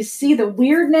absolutely see the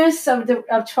weirdness of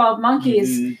 12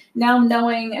 Monkeys mm-hmm. now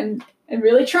knowing and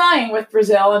really trying with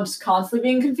Brazil. I'm just constantly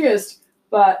being confused.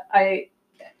 But I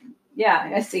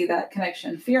see that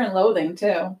connection. Fear and Loathing,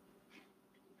 too.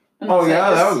 Oh,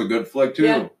 yeah, that was a good flick, too.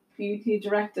 Yeah, he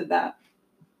directed that.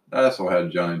 That also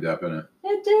had Johnny Depp in it.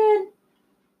 It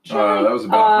did. That was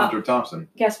about Hunter Thompson.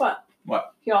 Guess what?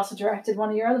 What? He also directed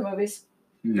one of your other movies.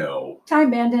 No.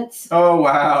 Time Bandits. Oh,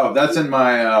 wow. That's in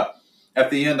my... at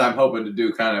the end, I'm hoping to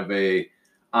do kind of a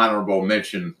honorable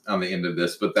mention on the end of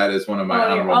this, but that is one of my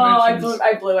honorable mentions.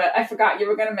 I blew it. I forgot you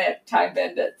were going to make Time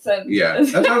Bandits. Yeah,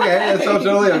 that's okay. That's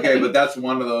totally okay, but that's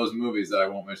one of those movies that I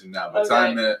won't mention now. But okay.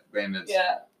 Time Bandits,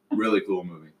 really cool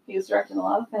movie. He's directing a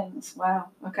lot of things. Wow.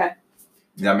 Okay.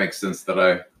 That makes sense that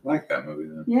I like that movie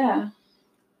then. Yeah.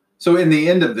 So in the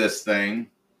end of this thing,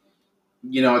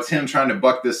 you know, it's him trying to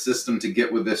buck this system to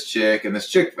get with this chick, and this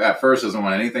chick at first doesn't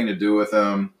want anything to do with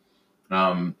him.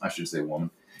 I should say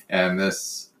woman. And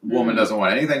this woman doesn't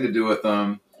want anything to do with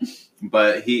him,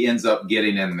 but he ends up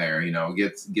getting in there, you know,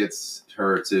 gets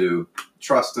her to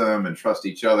trust him and trust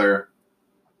each other.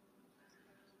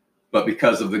 But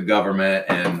because of the government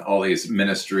and all these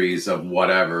ministries of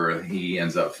whatever, he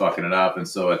ends up fucking it up. And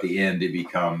so at the end, it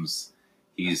becomes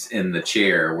he's in the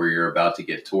chair where you're about to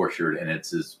get tortured, and it's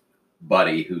his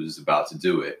buddy who's about to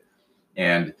do it.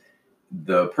 And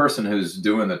the person who's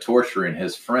doing the torturing,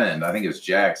 his friend, I think it's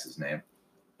Jack's his name,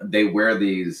 they wear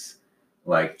these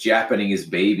like Japanese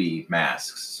baby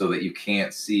masks so that you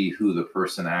can't see who the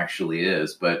person actually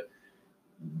is. But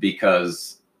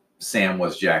because Sam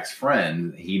was Jack's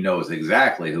friend, he knows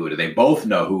exactly who it is. They both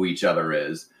know who each other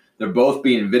is. They're both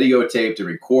being videotaped and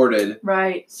recorded.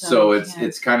 Right. So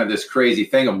it's kind of this crazy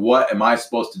thing of, what am I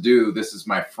supposed to do? This is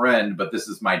my friend, but this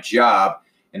is my job.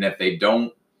 And if they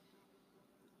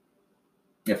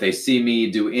see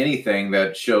me do anything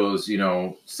that shows, you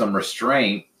know, some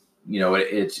restraint, you know,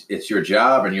 it's your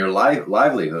job and your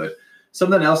livelihood.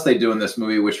 Something else they do in this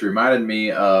movie, which reminded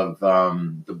me of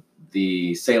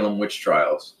the Salem witch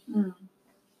trials,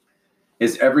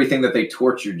 is everything that they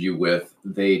tortured you with,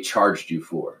 they charged you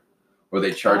for, or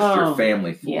they charged your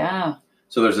family for. Yeah.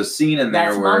 So there's a scene in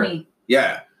there where, money.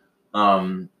 Yeah,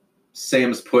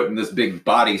 Sam's put in this big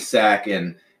body sack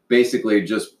and basically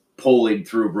just pulling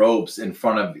through ropes in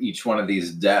front of each one of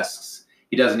these desks.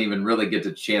 He doesn't even really get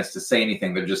the chance to say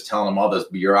anything. They're just telling him all this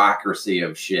bureaucracy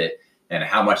of shit and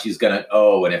how much he's going to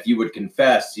owe. And if you would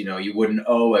confess, you know, you wouldn't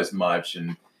owe as much.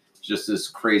 And just this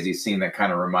crazy scene that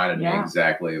kind of reminded me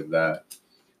exactly of that.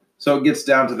 So it gets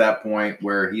down to that point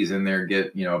where he's in there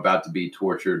about to be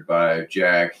tortured by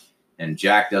Jack, and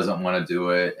Jack doesn't want to do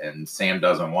it, and Sam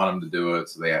doesn't want him to do it.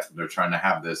 So they're trying to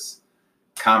have this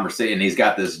conversation. He's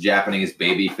got this Japanese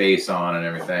baby face on and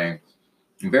everything.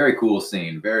 Very cool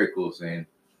scene. Very cool scene.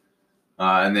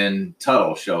 And then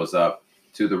Tuttle shows up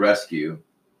to the rescue,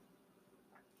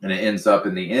 and it ends up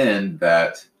in the end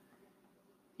that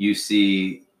you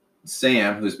see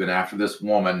Sam, who's been after this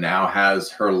woman, now has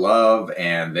her love,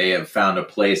 and they have found a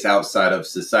place outside of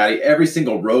society. Every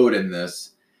single road in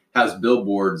this has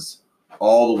billboards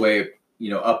all the way,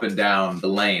 up and down the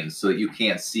lanes, so that you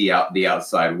can't see out the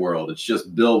outside world. It's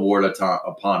just billboard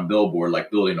upon billboard, like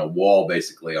building a wall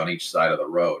basically on each side of the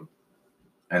road.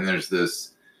 And there's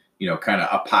this, kind of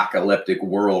apocalyptic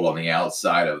world on the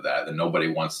outside of that nobody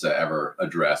wants to ever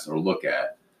address or look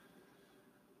at.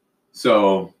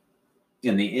 So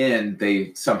in the end,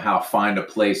 they somehow find a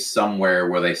place somewhere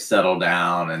where they settle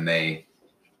down, and they,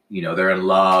 they're in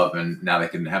love, and now they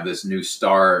can have this new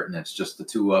start, and it's just the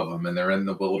two of them, and they're in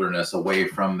the wilderness away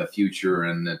from the future,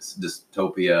 and it's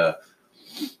dystopia.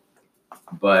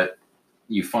 But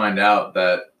you find out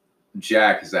that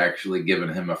Jack has actually given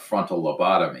him a frontal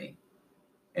lobotomy.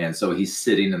 And so he's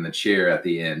sitting in the chair at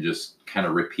the end, just kind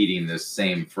of repeating this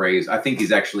same phrase. I think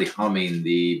he's actually humming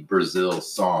the Brazil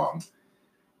song.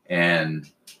 And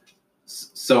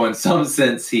so in some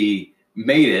sense, he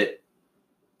made it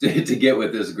to get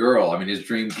with this girl. I mean, his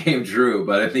dream came true,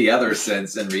 but in the other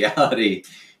sense, in reality,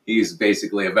 he's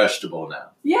basically a vegetable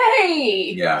now.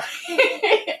 Yay! Yeah.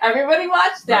 Everybody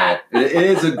watch that. Right. It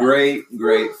is a great,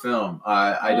 great film.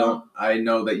 I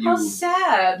know that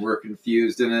you were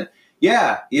confused in it.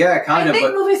 Yeah, kind of. I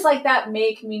think movies like that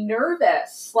make me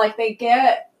nervous. Like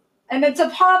and it's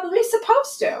probably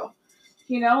supposed to.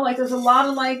 Like there's a lot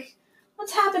of like,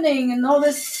 what's happening and all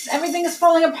this, everything is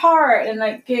falling apart, and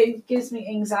like it gives me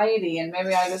anxiety, and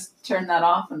maybe I just turned that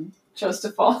off and chose to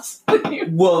fall asleep.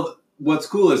 Well, what's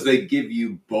cool is they give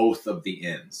you both of the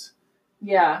ends.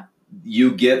 Yeah.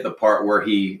 You get the part where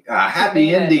he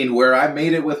happy ending where I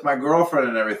made it with my girlfriend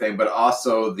and everything, but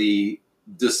also the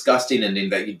disgusting ending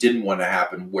that you didn't want to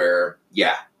happen where,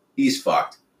 he's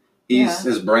fucked.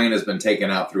 His brain has been taken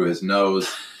out through his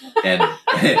nose, and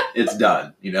it's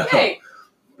done, Hey.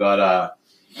 But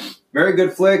very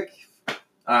good flick.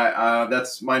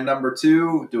 That's my number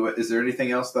 2. Is there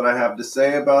anything else that I have to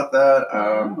say about that?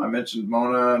 I mentioned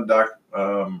Mona,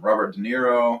 Robert De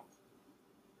Niro.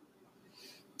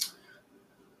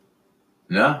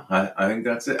 No, I think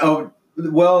that's it. Oh,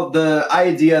 well, the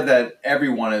idea that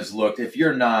everyone is looked, if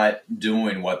you're not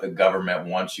doing what the government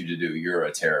wants you to do, you're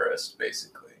a terrorist,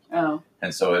 basically. Oh.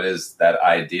 And so it is that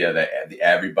idea that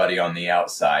everybody on the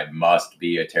outside must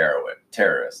be a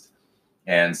terrorist.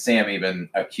 And Sam even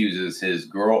accuses his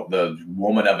girl, the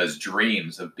woman of his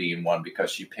dreams, of being one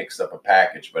because she picks up a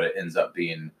package, but it ends up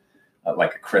being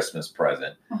like a Christmas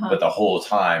present. Uh-huh. But the whole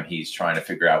time he's trying to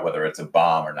figure out whether it's a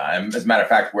bomb or not. And as a matter of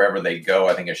fact, wherever they go,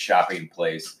 I think a shopping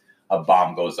place, a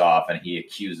bomb goes off, and he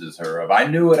accuses her of, I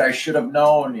knew it, I should have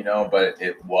known, but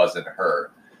it wasn't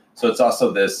her. So it's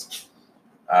also this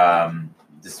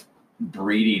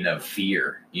breeding of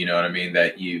fear, you know what I mean?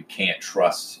 That you can't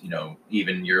trust,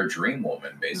 even your dream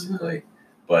woman, basically. Mm-hmm.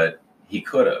 But he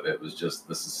could have. It was just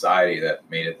the society that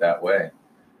made it that way.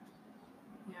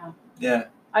 Yeah. Yeah.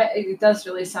 It does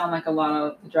really sound like a lot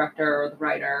of the director or the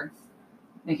writer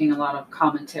making a lot of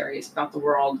commentaries about the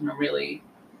world in a really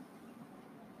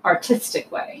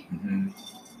artistic way. Mm-hmm.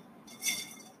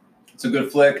 It's a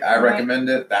good flick. I recommend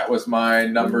it. That was my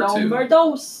number 2. Number 2.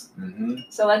 Mm-hmm.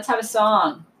 So let's have a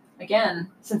song. Again,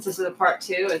 since this is a part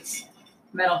 2, it's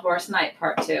Metal Horse Night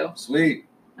part 2. Sweet.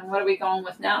 And what are we going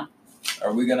with now?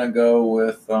 Are we going to go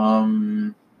with,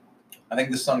 I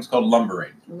think this song's called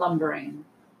Lumbering. Lumbering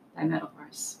by Metal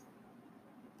Horse.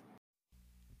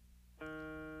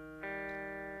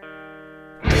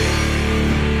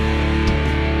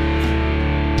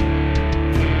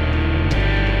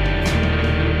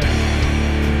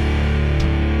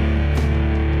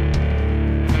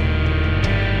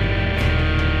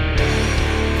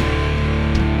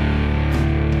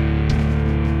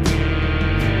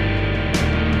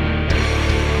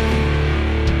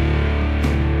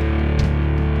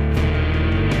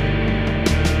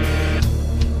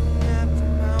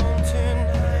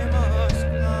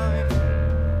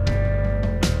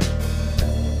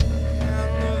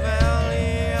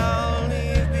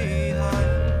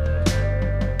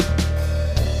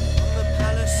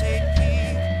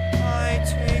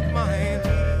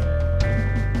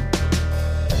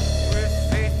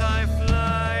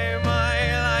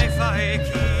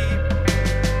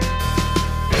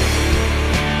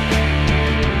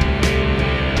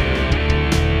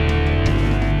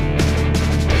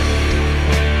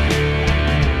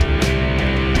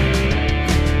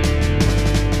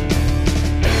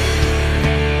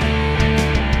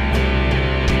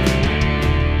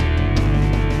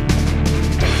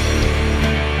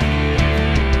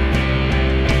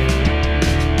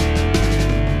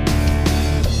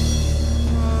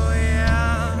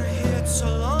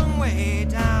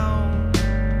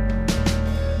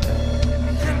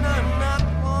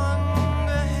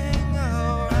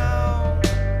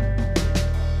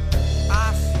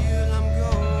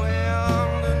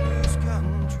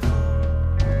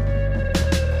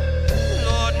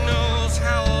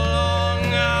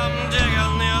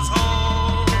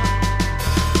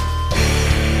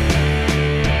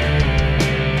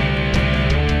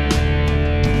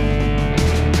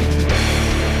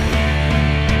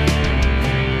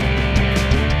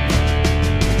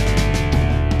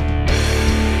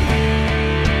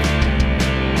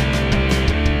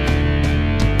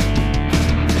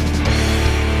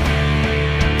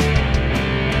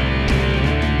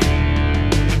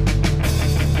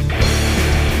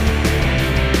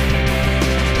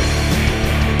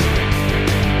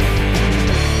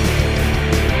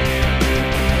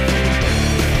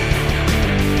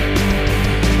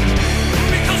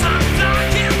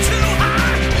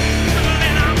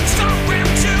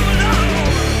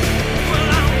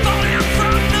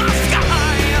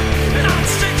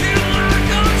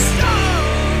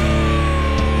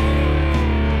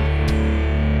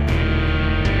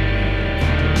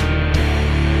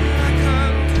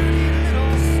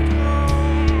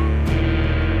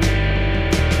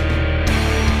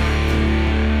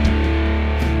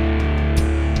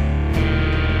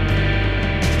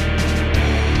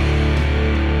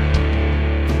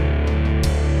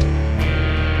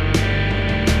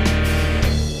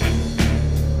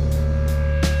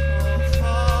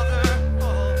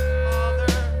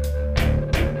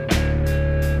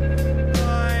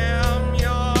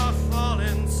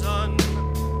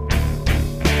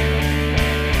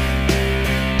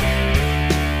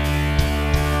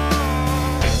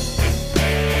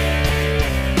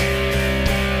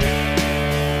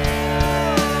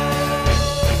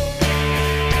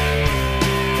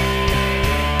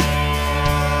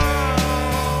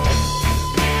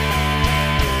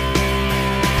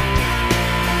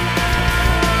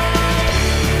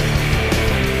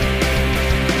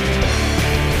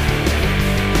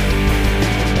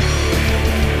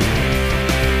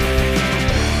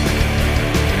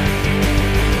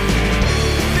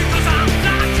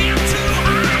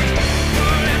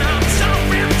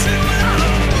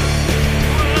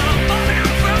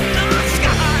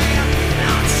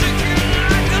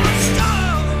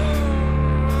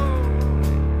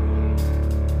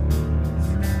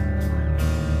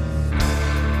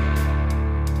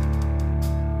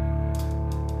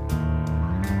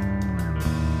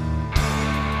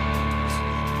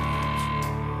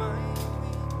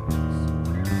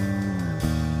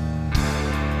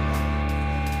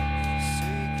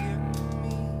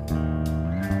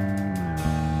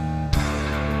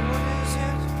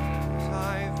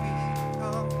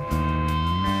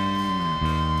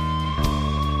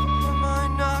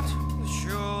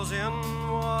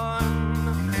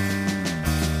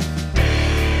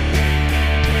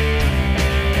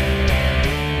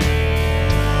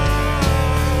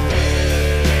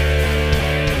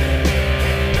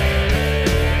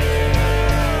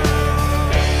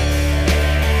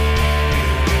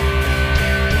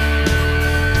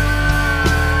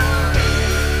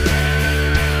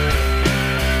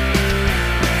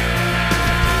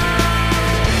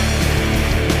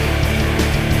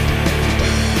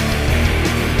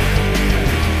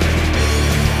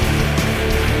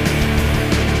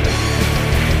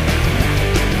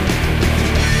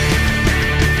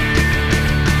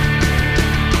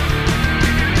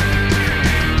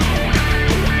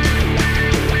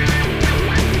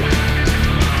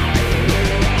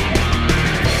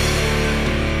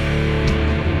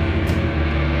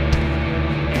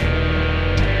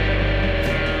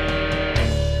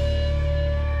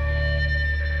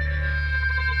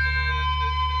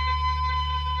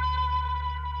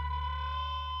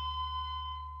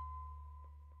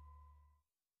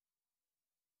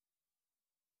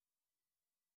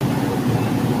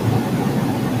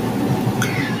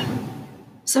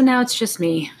 So now it's just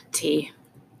me, T,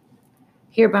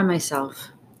 here by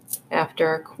myself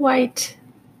after quite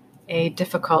a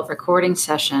difficult recording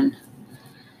session.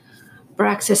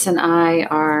 Braxis and I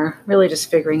are really just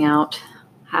figuring out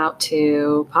how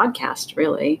to podcast,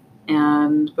 really.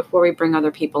 And before we bring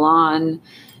other people on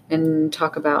and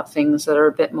talk about things that are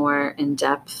a bit more in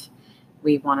depth,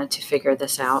 we wanted to figure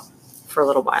this out for a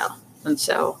little while. And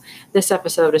so this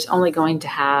episode is only going to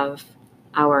have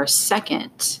our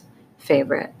second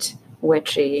favorite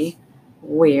witchy,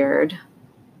 weird,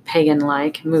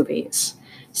 pagan-like movies,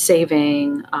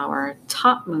 saving our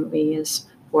top movies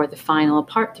for the final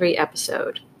part 3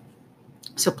 episode.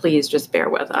 So please just bear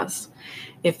with us.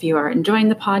 If you are enjoying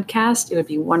the podcast, it would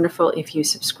be wonderful if you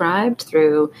subscribed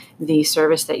through the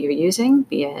service that you're using,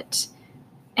 be it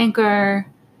Anchor,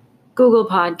 Google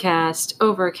Podcast,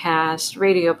 Overcast,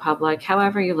 Radio Public,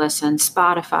 however you listen,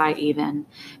 Spotify even,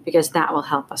 because that will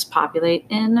help us populate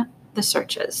in the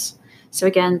searches. So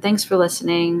again, thanks for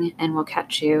listening, and we'll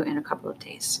catch you in a couple of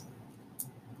days.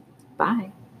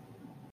 Bye.